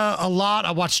media a lot.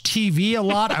 I watch TV a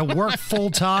lot. I work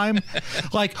full time.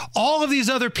 Like all of these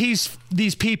other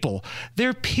these people,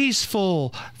 they're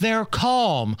peaceful. They're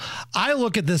calm. I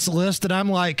look at this list and I'm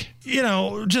like, you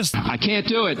know, just. I can't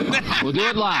do it. We'll do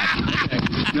it live. Okay.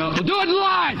 No, we'll do it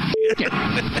live. Okay.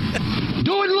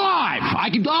 Do it live.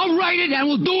 I'll write it and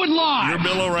we'll do it live. You're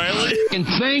Bill O'Reilly? And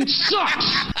thing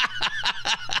sucks.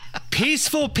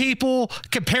 Peaceful people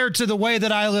compared to the way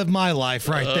that I live my life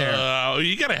right there.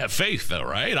 You got to have faith, though,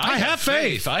 right? I have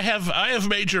faith. I have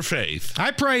major faith.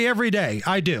 I pray every day.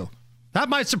 I do. That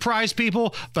might surprise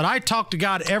people, but I talk to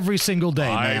God every single day,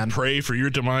 man. I pray for your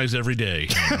demise every day.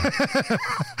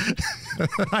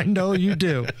 I know you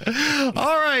do.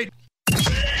 All right.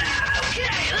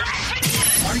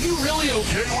 Are you really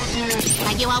okay with this?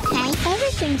 Are you okay?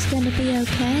 Everything's gonna be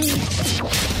okay.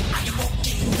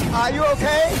 Are you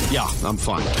okay? Yeah, I'm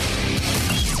fine.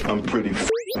 I'm pretty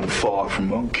far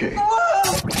from okay.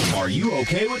 Are you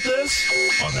okay with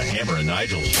this? On the Hammer and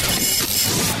Nigel Show.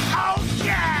 Oh,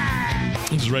 yeah!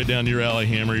 This is right down your alley,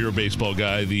 Hammer. You're a baseball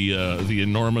guy. The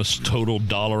enormous total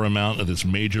dollar amount of this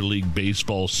Major League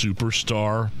Baseball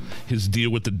superstar, his deal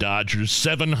with the Dodgers,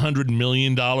 $700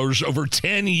 million over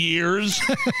 10 years.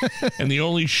 And the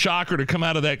only shocker to come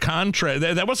out of that contract,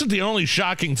 that wasn't the only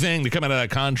shocking thing to come out of that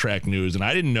contract news, and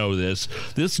I didn't know this.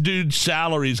 This dude's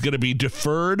salary is going to be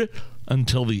deferred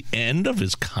until the end of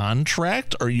his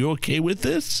contract. Are you okay with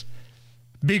this?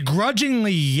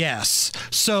 Begrudgingly, yes.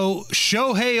 So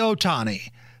Shohei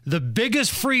Ohtani, the biggest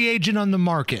free agent on the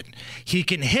market, he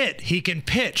can hit, he can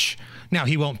pitch. Now,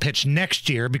 he won't pitch next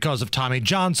year because of Tommy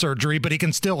John surgery, but he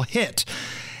can still hit.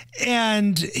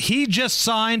 And he just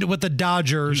signed with the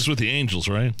Dodgers. He's with the Angels,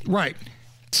 right? Right.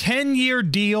 10-year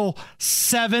deal,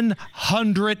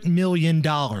 $700 million.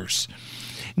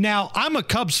 Now, I'm a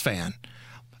Cubs fan,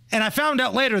 and I found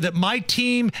out later that my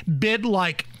team bid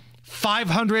like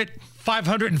 $550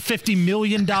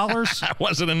 million. That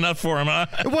wasn't enough for him, huh?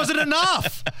 It wasn't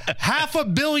enough.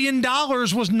 $500 million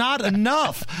was not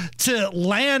enough to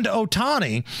land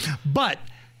Ohtani. But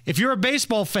if you're a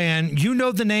baseball fan, you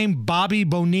know the name Bobby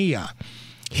Bonilla.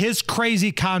 His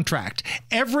crazy contract.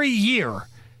 Every year,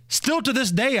 still to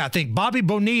this day, I think, Bobby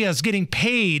Bonilla is getting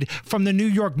paid from the New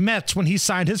York Mets when he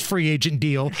signed his free agent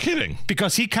deal. You're kidding.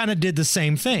 Because he kind of did the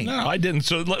same thing. No, I didn't.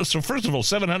 So first of all,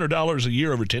 $700 a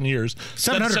year over 10 years.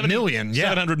 $700 million,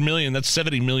 yeah. $700 million, that's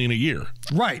 $70 million a year.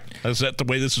 Right. Is that the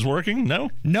way this is working? No?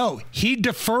 No, he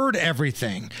deferred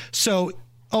everything. So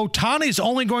Ohtani's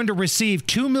only going to receive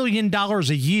 $2 million a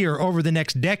year over the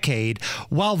next decade,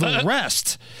 while the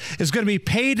rest is going to be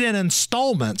paid in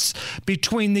installments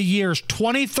between the years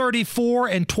 2034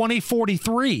 and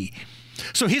 2043.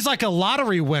 So he's like a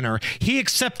lottery winner. He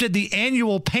accepted the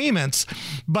annual payments,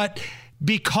 but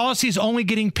because he's only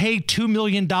getting paid $2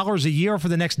 million a year for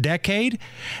the next decade,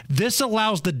 this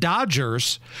allows the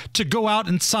Dodgers to go out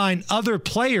and sign other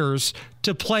players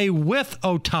to play with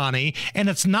Ohtani, and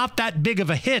it's not that big of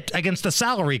a hit against the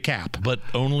salary cap. But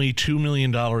only $2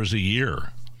 million a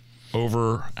year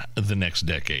over the next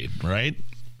decade, right?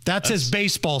 That's his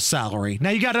baseball salary.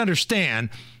 Now, you got to understand,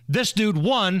 this dude,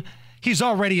 one, he's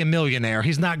already a millionaire.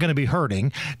 He's not going to be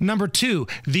hurting. Number two,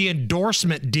 the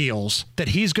endorsement deals that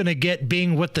he's going to get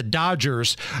being with the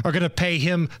Dodgers are going to pay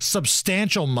him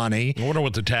substantial money. I wonder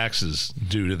what the taxes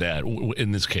do to that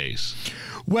in this case.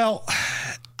 Well,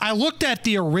 I looked at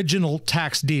the original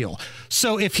tax deal.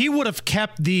 So if he would have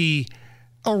kept the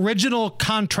original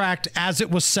contract as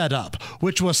it was set up,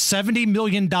 which was $70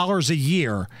 million a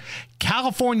year,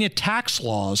 California tax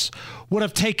laws would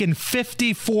have taken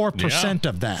 54%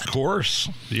 of that. Of course.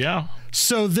 Yeah.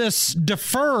 So this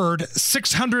deferred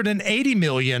 $680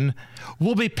 million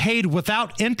will be paid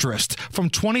without interest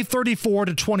from 2034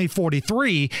 to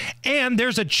 2043. And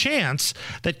there's a chance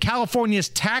that California's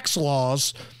tax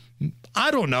laws,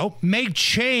 I don't know, may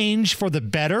change for the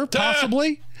better,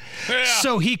 possibly. Yeah.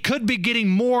 So he could be getting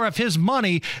more of his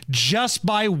money just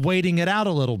by waiting it out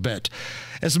a little bit.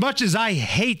 As much as I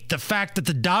hate the fact that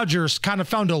the Dodgers kind of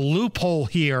found a loophole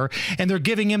here and they're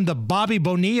giving him the Bobby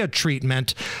Bonilla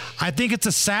treatment, I think it's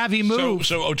a savvy move.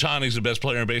 So Ohtani's the best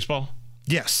player in baseball?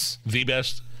 Yes. The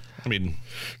best? I mean,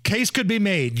 case could be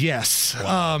made, yes.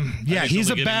 Wow. Yeah,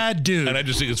 he's a bad dude. And I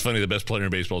just think it's funny the best player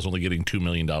in baseball is only getting $2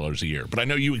 million a year. But I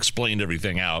know you explained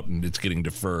everything out and it's getting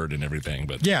deferred and everything.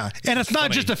 But yeah, and it's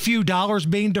not just a few dollars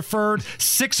being deferred,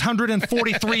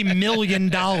 $643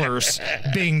 million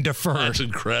being deferred. That's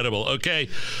incredible. Okay.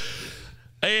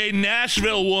 A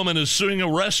Nashville woman is suing a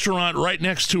restaurant right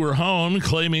next to her home,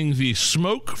 claiming the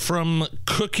smoke from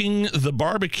cooking the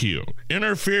barbecue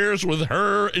interferes with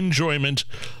her enjoyment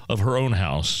of her own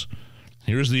house.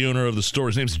 Here's the owner of the store.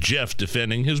 His name's Jeff,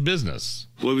 defending his business.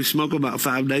 Well, we smoke about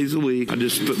 5 days a week. I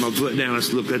just put my foot down. I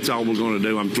said, look, that's all we're going to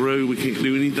do. I'm through. We can't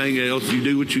do anything else. You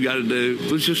do what you got to do.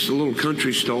 It was just a little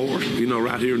country store,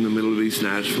 right here in the middle of East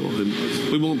Nashville. And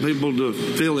we want people to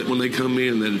feel it when they come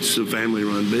in that it's a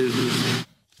family-run business.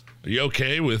 Are you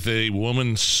okay with a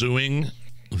woman suing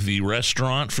the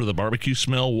restaurant for the barbecue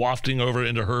smell wafting over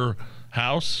into her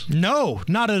house? No,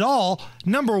 not at all.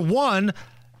 Number one,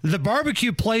 the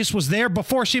barbecue place was there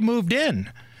before she moved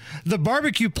in. The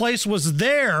barbecue place was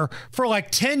there for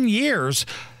like 10 years.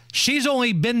 She's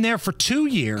only been there for 2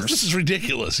 years. This is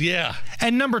ridiculous, yeah.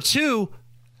 And number two,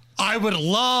 I would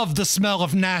love the smell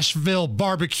of Nashville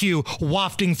barbecue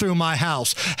wafting through my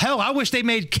house. Hell, I wish they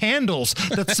made candles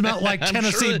that smelled like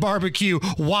Tennessee barbecue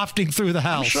wafting through the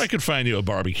house. I'm sure I could find you a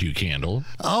barbecue candle.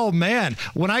 Oh, man.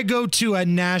 When I go to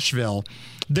Nashville,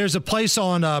 there's a place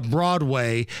on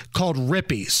Broadway called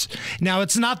Rippy's. Now,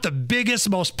 it's not the biggest,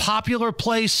 most popular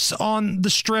place on the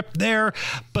strip there,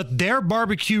 but their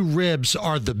barbecue ribs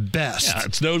are the best. Yeah,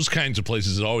 it's those kinds of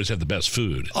places that always have the best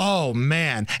food. Oh,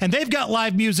 man. And they've got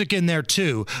live music in there,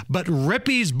 too. But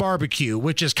Rippy's Barbecue,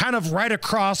 which is kind of right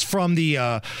across from the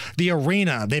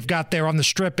arena they've got there on the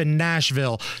strip in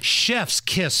Nashville, chef's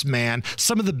kiss, man.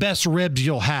 Some of the best ribs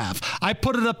you'll have. I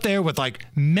put it up there with like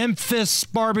Memphis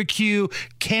barbecue,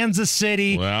 Kansas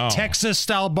City,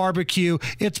 Texas-style barbecue.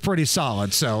 It's pretty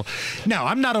solid. So, no,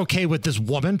 I'm not okay with this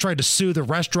woman trying to sue the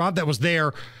restaurant that was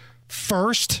there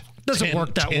first. Doesn't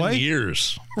work that 10 way.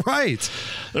 years. Right.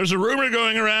 There's a rumor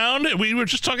going around. We were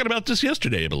just talking about this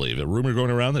yesterday, I believe. A rumor going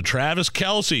around that Travis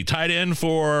Kelce, tight end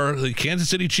for the Kansas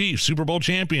City Chiefs, Super Bowl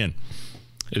champion,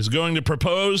 is going to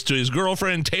propose to his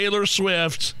girlfriend Taylor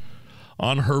Swift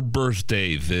on her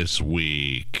birthday this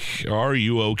week. Are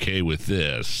you okay with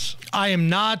this? I am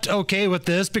not okay with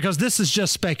this because this is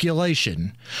just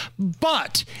speculation.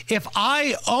 But if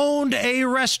I owned a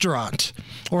restaurant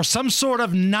or some sort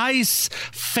of nice,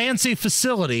 fancy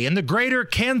facility in the greater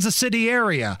Kansas City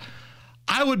area,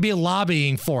 I would be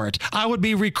lobbying for it. I would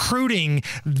be recruiting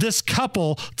this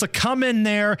couple to come in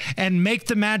there and make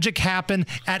the magic happen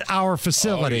at our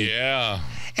facility. Oh, yeah.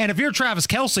 And if you're Travis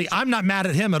Kelce, I'm not mad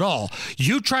at him at all.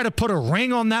 You try to put a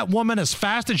ring on that woman as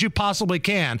fast as you possibly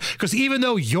can, because even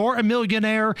though you're a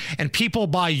millionaire and people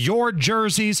buy your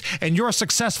jerseys and you're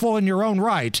successful in your own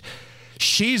right,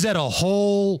 she's at a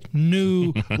whole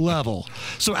new level.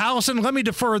 So, Allison, let me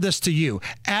defer this to you.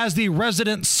 As the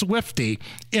resident Swiftie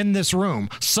in this room,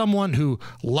 someone who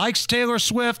likes Taylor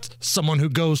Swift, someone who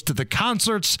goes to the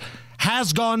concerts,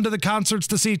 has gone to the concerts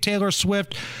to see Taylor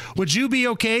Swift, would you be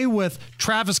okay with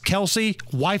Travis Kelce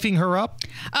wifing her up?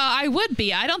 I would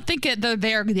be. I don't think they're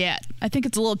there yet. I think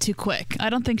it's a little too quick.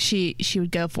 I don't think she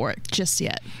would go for it just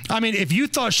yet. I mean, if you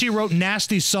thought she wrote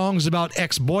nasty songs about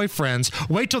ex-boyfriends,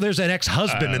 wait till there's an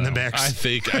ex-husband in the mix. I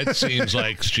think it seems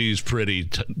like she's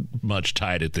pretty much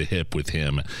tied at the hip with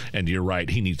him, and you're right.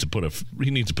 He needs to put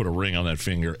a ring on that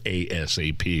finger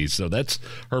ASAP. So that's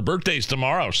her birthday's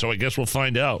tomorrow. So I guess we'll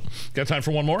find out. Got time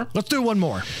for one more? Let's do one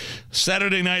more.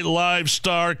 Saturday Night Live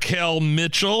star Kel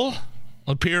Mitchell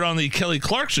appeared on the Kelly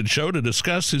Clarkson Show to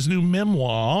discuss his new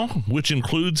memoir, which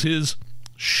includes his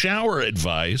shower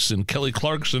advice, and Kelly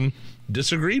Clarkson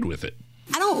disagreed with it.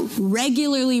 I don't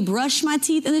regularly brush my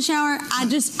teeth in the shower. I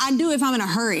do if I'm in a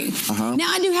hurry. Now,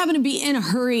 I do happen to be in a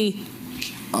hurry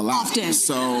a lot. Often.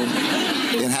 So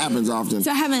it happens often.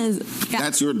 So it happens. Yeah.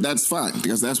 That's fine,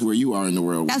 because that's where you are in the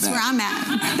world. That's where I'm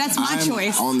at. That's my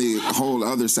choice. On the whole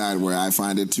other side, where I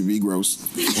find it to be gross,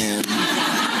 and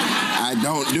I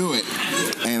don't do it.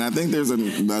 And I think there's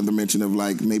another mention of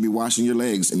like maybe washing your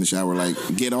legs in the shower, like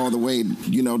get all the way.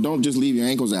 Don't just leave your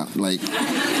ankles out, like. But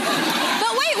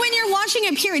wait, when you're washing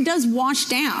up here, it does wash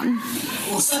down.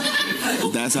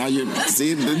 That's how you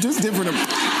see it. Just different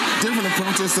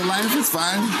approaches to life. It's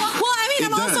fine. Well, I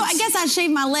mean, I guess I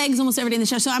shave my legs almost every day in the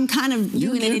shower, so I'm kind of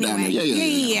doing it anyway.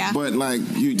 Yeah. But like,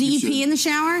 do you pee in the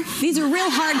shower? These are real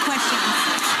hard questions.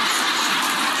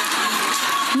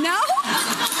 No?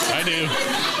 I do.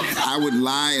 I would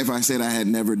lie if I said I had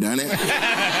never done it. But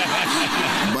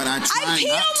I try I pee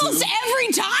almost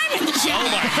every time in the shower. Oh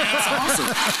my God, that's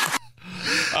awesome.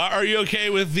 Are you okay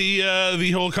with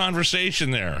the whole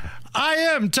conversation there? I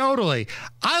am, totally.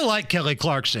 I like Kelly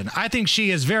Clarkson. I think she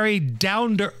is very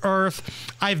down to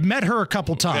earth. I've met her a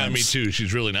couple times. Yeah, me too.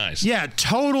 She's really nice. Yeah,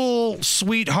 total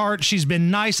sweetheart. She's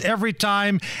been nice every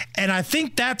time, and I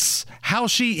think that's how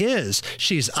she is.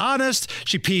 She's honest.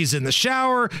 She pees in the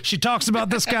shower. She talks about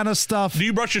this kind of stuff. Do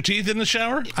you brush your teeth in the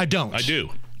shower? I don't. I do.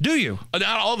 Do you? Not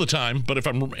all the time, but if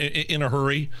I'm in a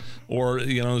hurry or,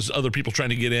 there's other people trying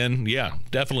to get in, yeah,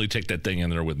 definitely take that thing in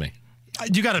there with me.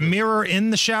 You got a mirror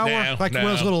in the shower? No, one of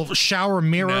those little shower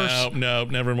mirrors? No,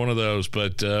 never one of those.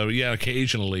 But, yeah,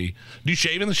 occasionally. Do you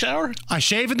shave in the shower? I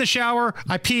shave in the shower.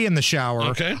 I pee in the shower.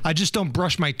 Okay. I just don't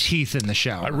brush my teeth in the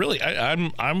shower.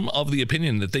 I'm of the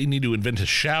opinion that they need to invent a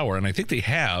shower, and I think they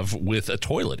have, with a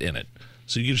toilet in it.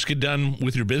 So you just get done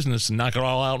with your business and knock it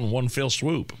all out in one fell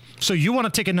swoop. So you want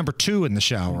to take a number 2 in the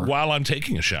shower? While I'm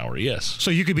taking a shower, yes.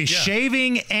 So you could be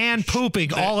shaving and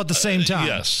pooping all at the same time?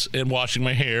 Yes, and washing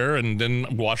my hair and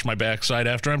then wash my backside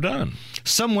after I'm done.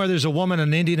 Somewhere there's a woman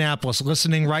in Indianapolis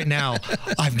listening right now.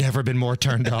 I've never been more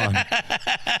turned on.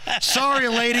 Sorry,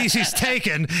 ladies, he's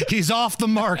taken. He's off the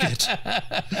market.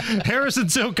 Harrison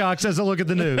Silcox has a look at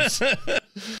the news.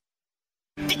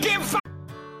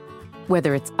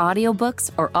 Whether it's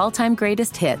audiobooks or all-time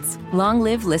greatest hits, long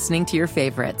live listening to your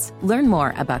favorites. Learn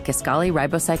more about Kisqali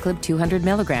Ribociclib 200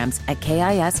 milligrams at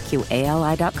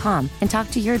KISQALI.com and talk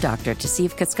to your doctor to see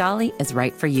if Kisqali is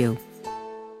right for you.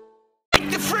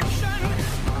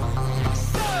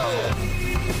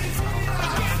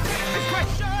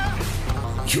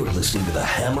 You're listening to the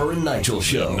Hammer and Nigel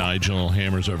Show. Nigel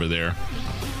Hammer's over there.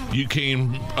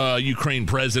 Ukraine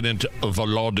President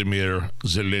Volodymyr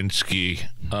Zelensky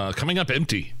coming up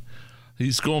empty.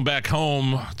 He's going back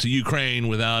home to Ukraine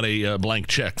without a blank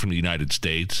check from the United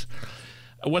States.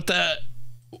 What the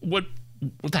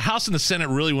House and the Senate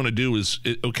really want to do is,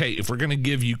 okay, if we're going to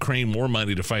give Ukraine more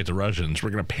money to fight the Russians, we're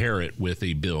going to pair it with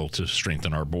a bill to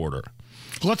strengthen our border.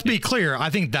 Let's be clear. I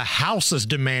think the House is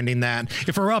demanding that.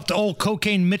 If we're up to old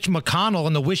cocaine Mitch McConnell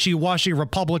and the wishy-washy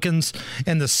Republicans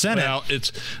in the Senate. Well,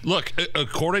 look,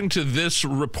 according to this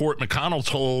report, McConnell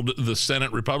told the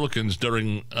Senate Republicans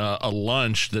during a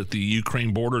lunch that the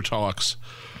Ukraine border talks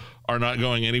are not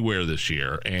going anywhere this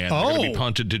year, and they're going to be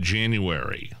punted to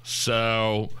January.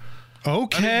 So,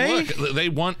 okay. I mean, look, they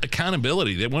want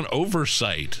accountability. They want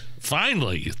oversight,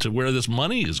 finally, to where this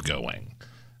money is going.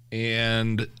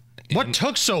 And what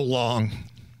took so long?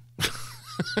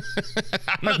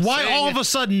 Why all of a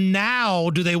sudden now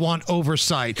do they want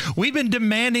oversight? We've been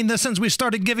demanding this since we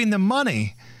started giving them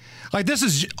money. Like, this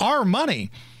is our money.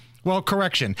 Well,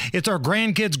 correction. It's our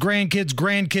grandkids'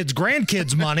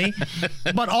 money.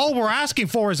 But all we're asking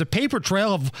for is a paper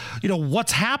trail of,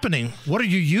 what's happening. What are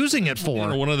you using it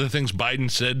for? One of the things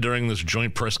Biden said during this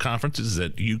joint press conference is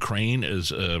that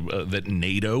that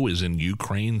NATO is in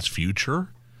Ukraine's future.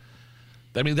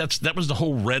 I mean, that was the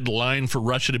whole red line for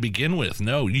Russia to begin with.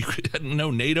 No,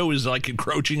 NATO is like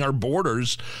encroaching our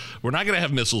borders. We're not going to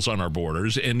have missiles on our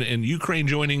borders, and Ukraine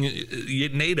joining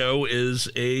NATO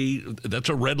that's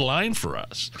a red line for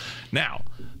us. Now,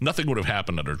 nothing would have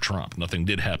happened under Trump. Nothing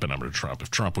did happen under Trump. If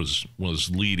Trump was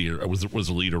a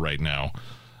leader right now,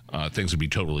 things would be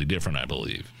totally different, I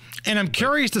believe. And I'm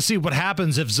curious to see what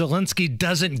happens if Zelensky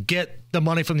doesn't get the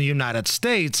money from the United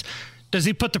States. Does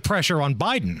he put the pressure on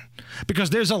Biden?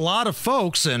 Because there's a lot of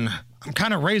folks, and I'm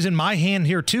kind of raising my hand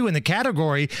here too in the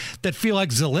category, that feel like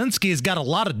Zelensky has got a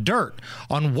lot of dirt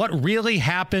on what really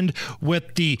happened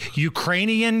with the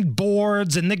Ukrainian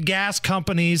boards and the gas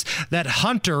companies that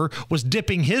Hunter was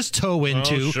dipping his toe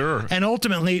into, and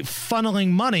ultimately funneling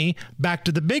money back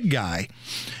to the big guy.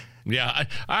 Yeah,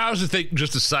 I also think,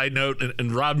 just a side note,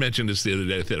 and Rob mentioned this the other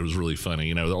day, I thought it was really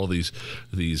funny, all these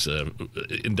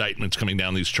indictments coming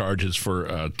down, these charges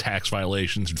for tax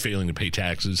violations and failing to pay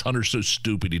taxes. Hunter's so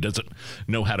stupid, he doesn't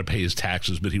know how to pay his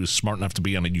taxes, but he was smart enough to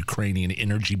be on a Ukrainian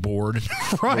energy board.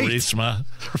 Right. Burisma.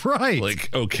 Right. Like,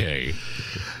 okay.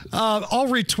 I'll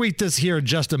retweet this here in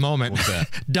just a moment. What's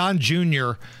that? Don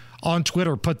Jr. on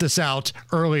Twitter put this out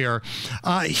earlier.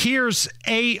 Here's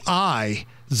AI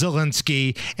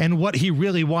Zelensky and what he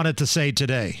really wanted to say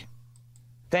today.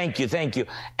 Thank you.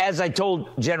 As I told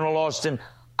General Austin,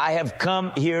 I have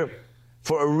come here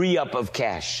for a re-up of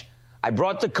cash. I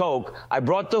brought the coke, I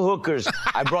brought the hookers,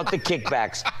 I brought the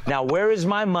kickbacks. Now, where is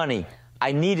my money?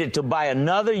 I need it to buy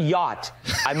another yacht.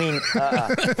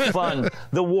 Fund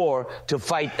the war to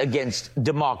fight against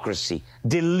democracy.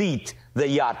 Delete the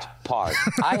yacht part.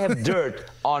 I have dirt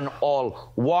on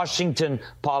all Washington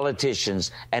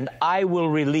politicians, and I will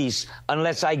release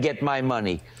unless I get my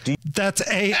money. That's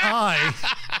AI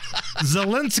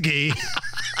Zelensky.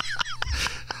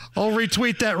 I'll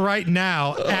retweet that right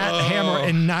now at Hammer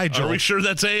and Nigel. Are we sure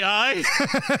that's AI?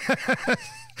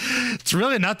 It's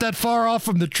really not that far off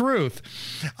from the truth.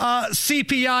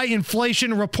 CPI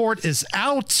inflation report is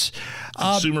out.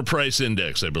 Consumer Price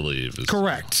Index, I believe.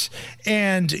 Correct.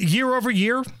 And year over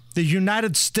year, the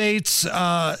United States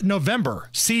November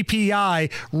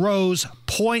CPI rose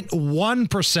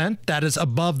 0.1%. That is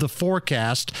above the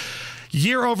forecast.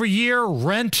 Year over year,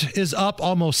 rent is up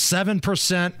almost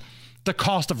 7%. The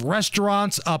cost of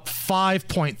restaurants up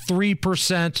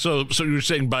 5.3%. So you're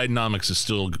saying Bidenomics is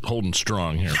still holding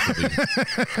strong here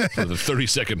for the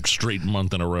 32nd straight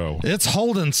month in a row. It's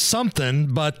holding something,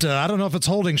 but I don't know if it's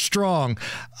holding strong.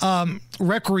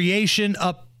 Recreation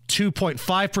up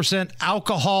 2.5%,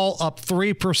 alcohol up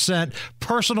 3%,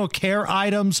 personal care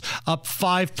items up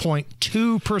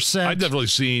 5.2%. I've definitely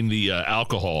seen the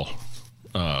alcohol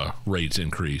rates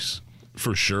increase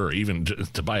for sure. Even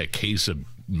to buy a case of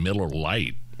Miller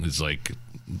Lite is like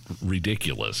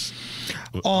ridiculous.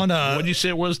 On what did you say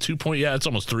it was? 2 point? Yeah, it's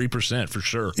almost 3% for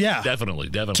sure. Yeah, definitely.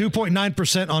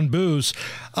 2.9% on booze.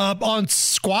 On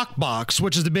Squawk Box,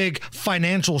 which is the big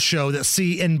financial show that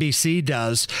CNBC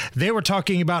does, they were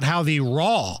talking about how the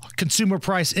raw consumer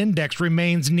price index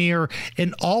remains near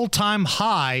an all-time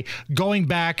high going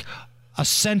back a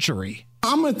century.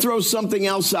 I'm going to throw something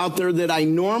else out there that I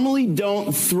normally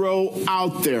don't throw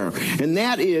out there. And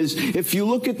that is, if you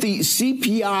look at the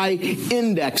CPI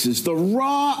indexes, the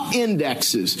raw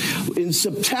indexes in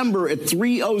September at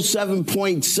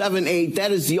 307.78,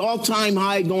 that is the all-time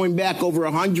high going back over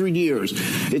 100 years.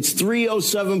 It's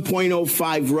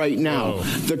 307.05 right now. Whoa.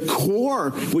 The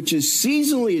core, which is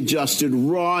seasonally adjusted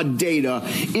raw data,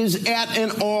 is at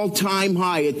an all-time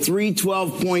high at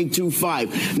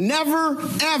 312.25. Never,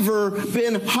 ever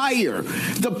been higher.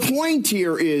 The point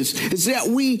here is that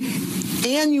we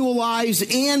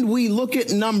annualize and we look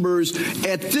at numbers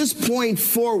at this point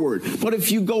forward. But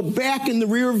if you go back in the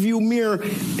rearview mirror,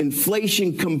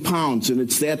 inflation compounds, and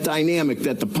it's that dynamic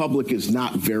that the public is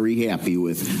not very happy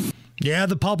with. Yeah,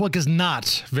 the public is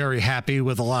not very happy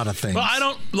with a lot of things. Well, I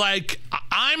don't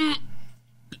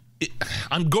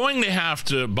I'm going to have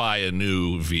to buy a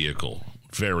new vehicle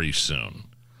very soon.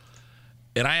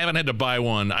 And I haven't had to buy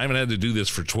one. I haven't had to do this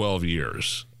for 12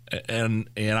 years. And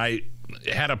I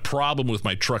had a problem with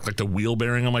my truck. Like the wheel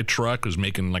bearing on my truck was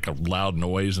making like a loud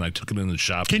noise, and I took it in the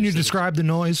shop. Can you describe the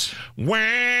noise? I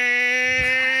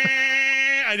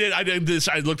did this.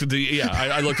 I looked at the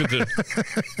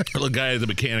guy at the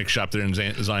mechanic shop there in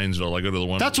Zionsville. I go to the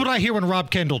one. That's what I hear when Rob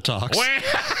Kendall talks.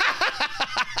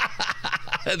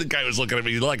 The guy was looking at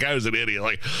me like I was an idiot.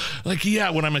 Like, yeah,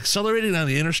 when I'm accelerating on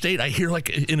the interstate, I hear like,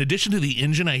 in addition to the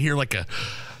engine, I hear like a.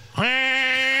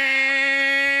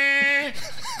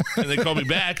 And they called me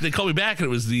back. And it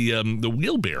was the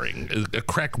wheel bearing, a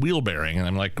cracked wheel bearing. And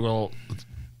I'm like, well,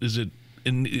 is it?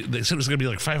 And they said it was going to be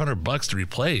like $500 to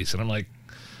replace. And I'm like,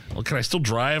 well, can I still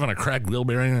drive on a cracked wheel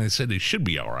bearing? And they said they should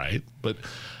be all right, but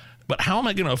how am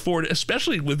I going to afford it,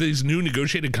 especially with these new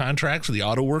negotiated contracts with the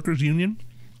Auto Workers Union?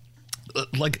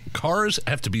 Like, cars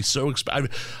have to be so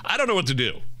expensive. I don't know what to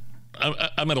do.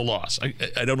 I'm at a loss. I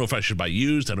don't know if I should buy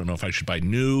used. I don't know if I should buy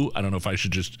new. I don't know if I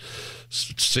should just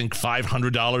sink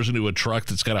 $500 into a truck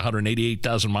that's got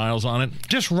 188,000 miles on it.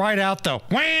 Just ride out, though.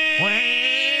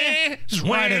 Just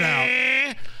ride it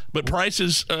out. But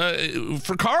prices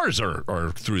for cars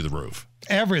are through the roof.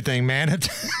 Everything, man.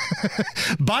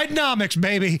 Bidenomics,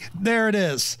 baby. There it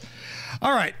is.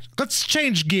 All right, let's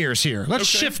change gears here. Let's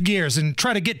shift gears and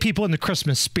try to get people in the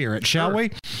Christmas spirit, shall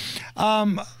we?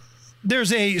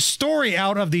 There's a story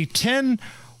out of the 10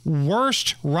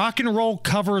 worst rock and roll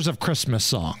covers of Christmas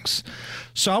songs.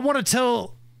 So I want to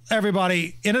tell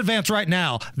everybody in advance right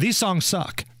now, these songs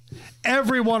suck.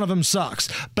 Every one of them sucks.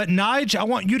 But Nige, I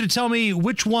want you to tell me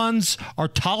which ones are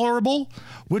tolerable,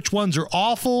 which ones are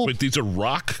awful. Wait, these are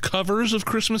rock covers of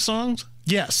Christmas songs?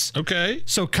 Yes. Okay.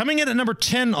 So coming in at number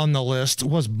 10 on the list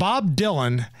was Bob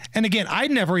Dylan. And again,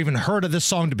 I'd never even heard of this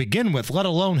song to begin with, let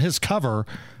alone his cover,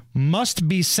 Must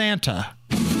Be Santa.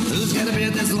 Who's got a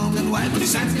beard that's long and white?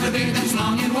 Santa's got a beard that's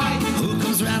long and white. Who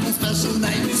comes around on special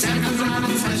night? Santa comes around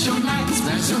on special night.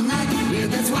 Special night, beard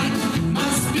that's white.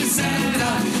 Must be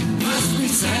Santa. Must be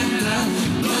Santa.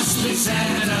 Must be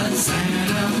Santa.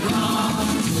 Santa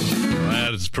Claus.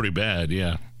 That is pretty bad,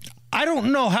 yeah. I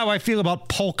don't know how I feel about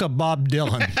Polka Bob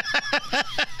Dylan.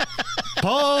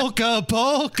 Polka,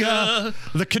 polka.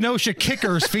 The Kenosha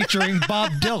Kickers featuring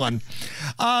Bob Dylan.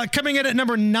 Coming in at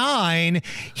number 9,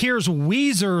 here's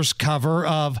Weezer's cover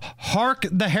of Hark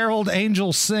the Herald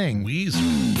Angels Sing. Weezer.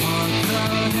 Hark the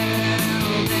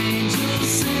herald angels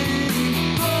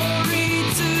sing, glory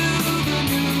to the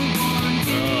newborn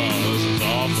King. Oh, this is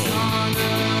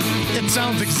awful. It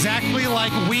sounds exactly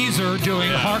like Weezer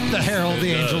doing Hark the Herald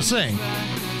the Angels Sing.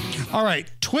 All right,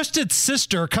 Twisted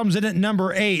Sister comes in at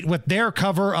number 8 with their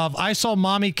cover of I Saw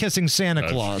Mommy Kissing Santa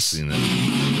Claus. I've seen that.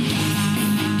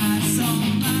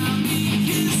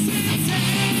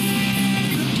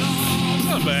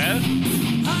 Not bad.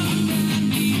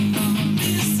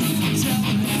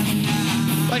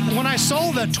 Like, when I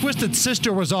saw that Twisted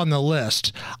Sister was on the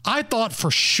list, I thought for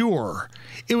sure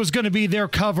it was going to be their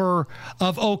cover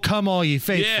of Oh Come All Ye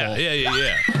Faithful.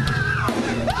 Yeah.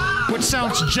 Which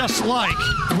sounds just like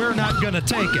We're Not Gonna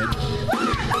Take It.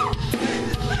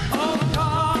 Oh,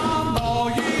 come all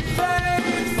ye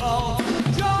faithful,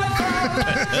 joyful,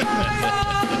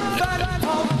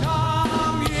 oh,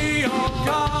 come ye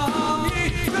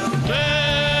to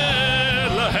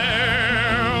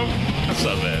Bethlehem. That's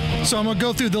not bad. So I'm going to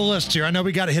go through the list here. I know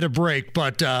we got to hit a break,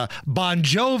 but Bon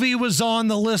Jovi was on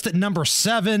the list at number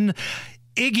 7.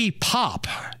 Iggy Pop.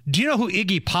 Do you know who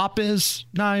Iggy Pop is,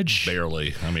 Nige?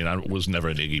 Barely. I mean, I was never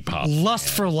an Iggy Pop. Lust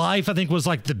for Life, I think, was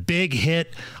like the big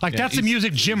hit. Like, that's the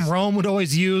music Jim Rome would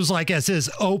always use, like, as his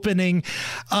opening.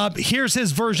 Here's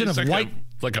his version of White...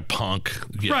 Like a punk.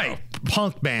 Right.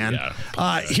 Punk band.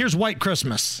 Yeah, here's White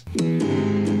Christmas. Turn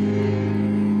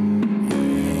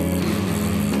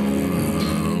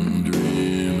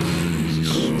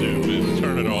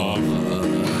it off.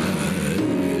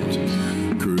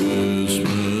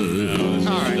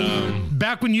 All right.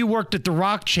 Back when you worked at the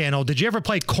Rock Channel, did you ever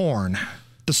play Korn?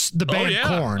 The band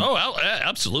Korn. Oh,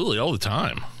 absolutely, all the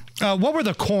time. What were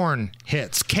the Korn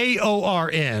hits?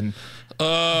 Korn.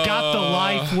 Got the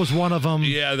Life was one of them.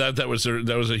 Yeah, that was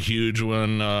a huge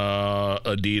one.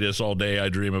 Adidas, All Day I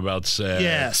Dream About Sex.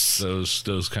 Yes,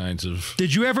 those kinds of.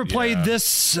 Did you ever play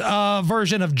this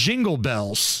version of Jingle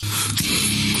Bells?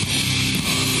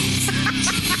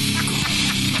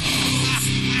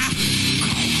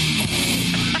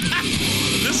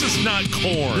 This is not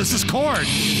Korn. This is Korn.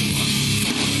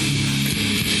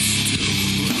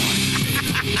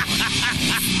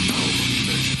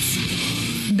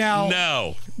 Now,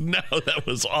 no, that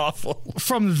was awful.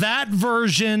 From that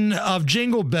version of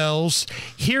Jingle Bells,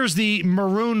 here's the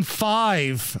Maroon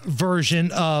 5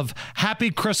 version of Happy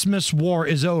Christmas, War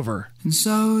is Over. And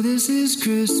so this is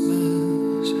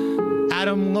Christmas.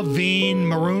 Adam Levine,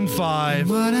 Maroon 5.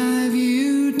 What have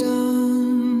you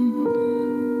done?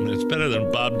 I mean, it's better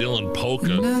than Bob Dylan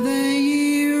Polka. Another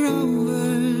year over.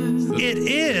 It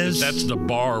is. That's the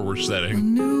bar we're setting. A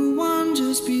new one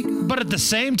just begun. But at the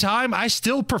same time, I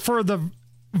still prefer the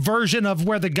version of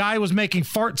where the guy was making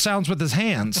fart sounds with his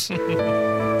hands. Yes.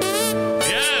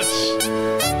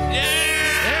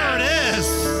 Yeah. There it is.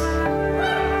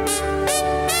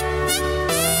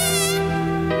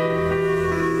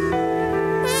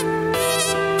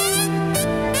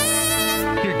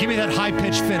 Here, give me that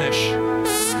high-pitched finish.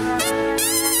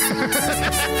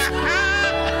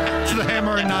 It's the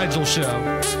Hammer and Nigel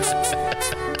show.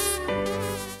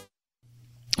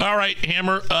 All right,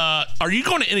 Hammer. Are you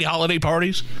going to any holiday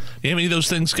parties? You have any of those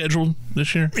things scheduled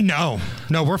this year? No,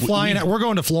 we're flying. We're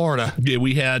going to Florida. Yeah,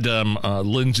 we had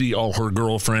Lindsay, all her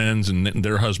girlfriends, and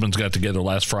their husbands got together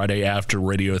last Friday after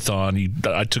Radiothon.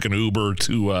 I took an Uber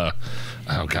to,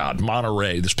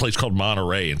 Monterey. This place called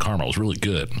Monterey in Carmel. It was really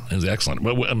good. It was excellent.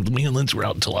 But me and Lindsay were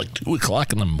out until like 2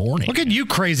 o'clock in the morning. Look at you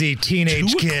crazy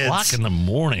teenage 2 kids. o'clock in the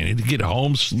morning. I had to get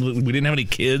home. We didn't have any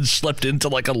kids. Slept in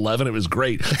till like 11. It was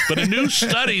great. But a new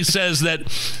study says that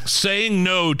saying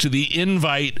no to the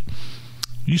invite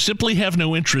you simply have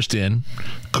no interest in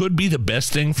could be the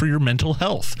best thing for your mental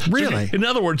health. Really? So in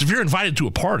other words, if you're invited to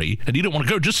a party and you don't want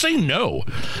to go, just say no.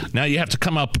 Now you have to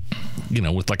come up,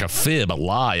 with like a fib, a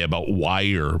lie about why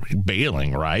you're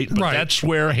bailing, right? But that's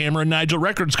where Hammer and Nigel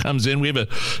Records comes in. We have a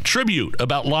tribute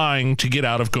about lying to get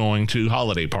out of going to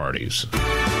holiday parties.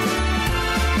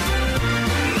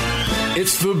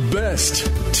 It's the best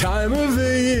time of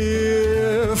the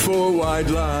year for white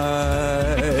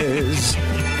lies.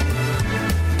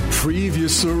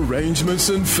 Previous arrangements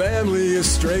and family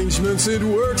estrangements, it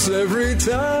works every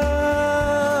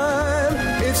time.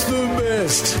 It's the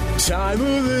best time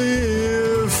of the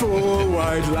year for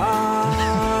white lies.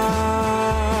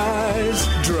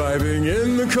 Driving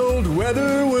in the cold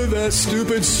weather with a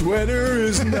stupid sweater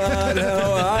is not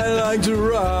how I like to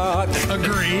rock.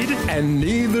 Agreed. And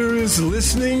neither is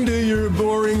listening to your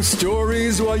boring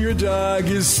stories while your dog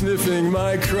is sniffing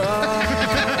my crotch.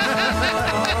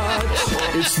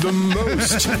 It's the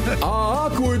most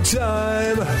awkward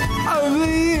time of the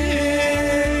year.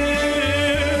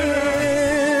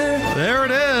 There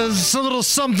it is. A little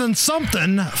something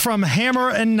from Hammer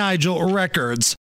and Nigel Records.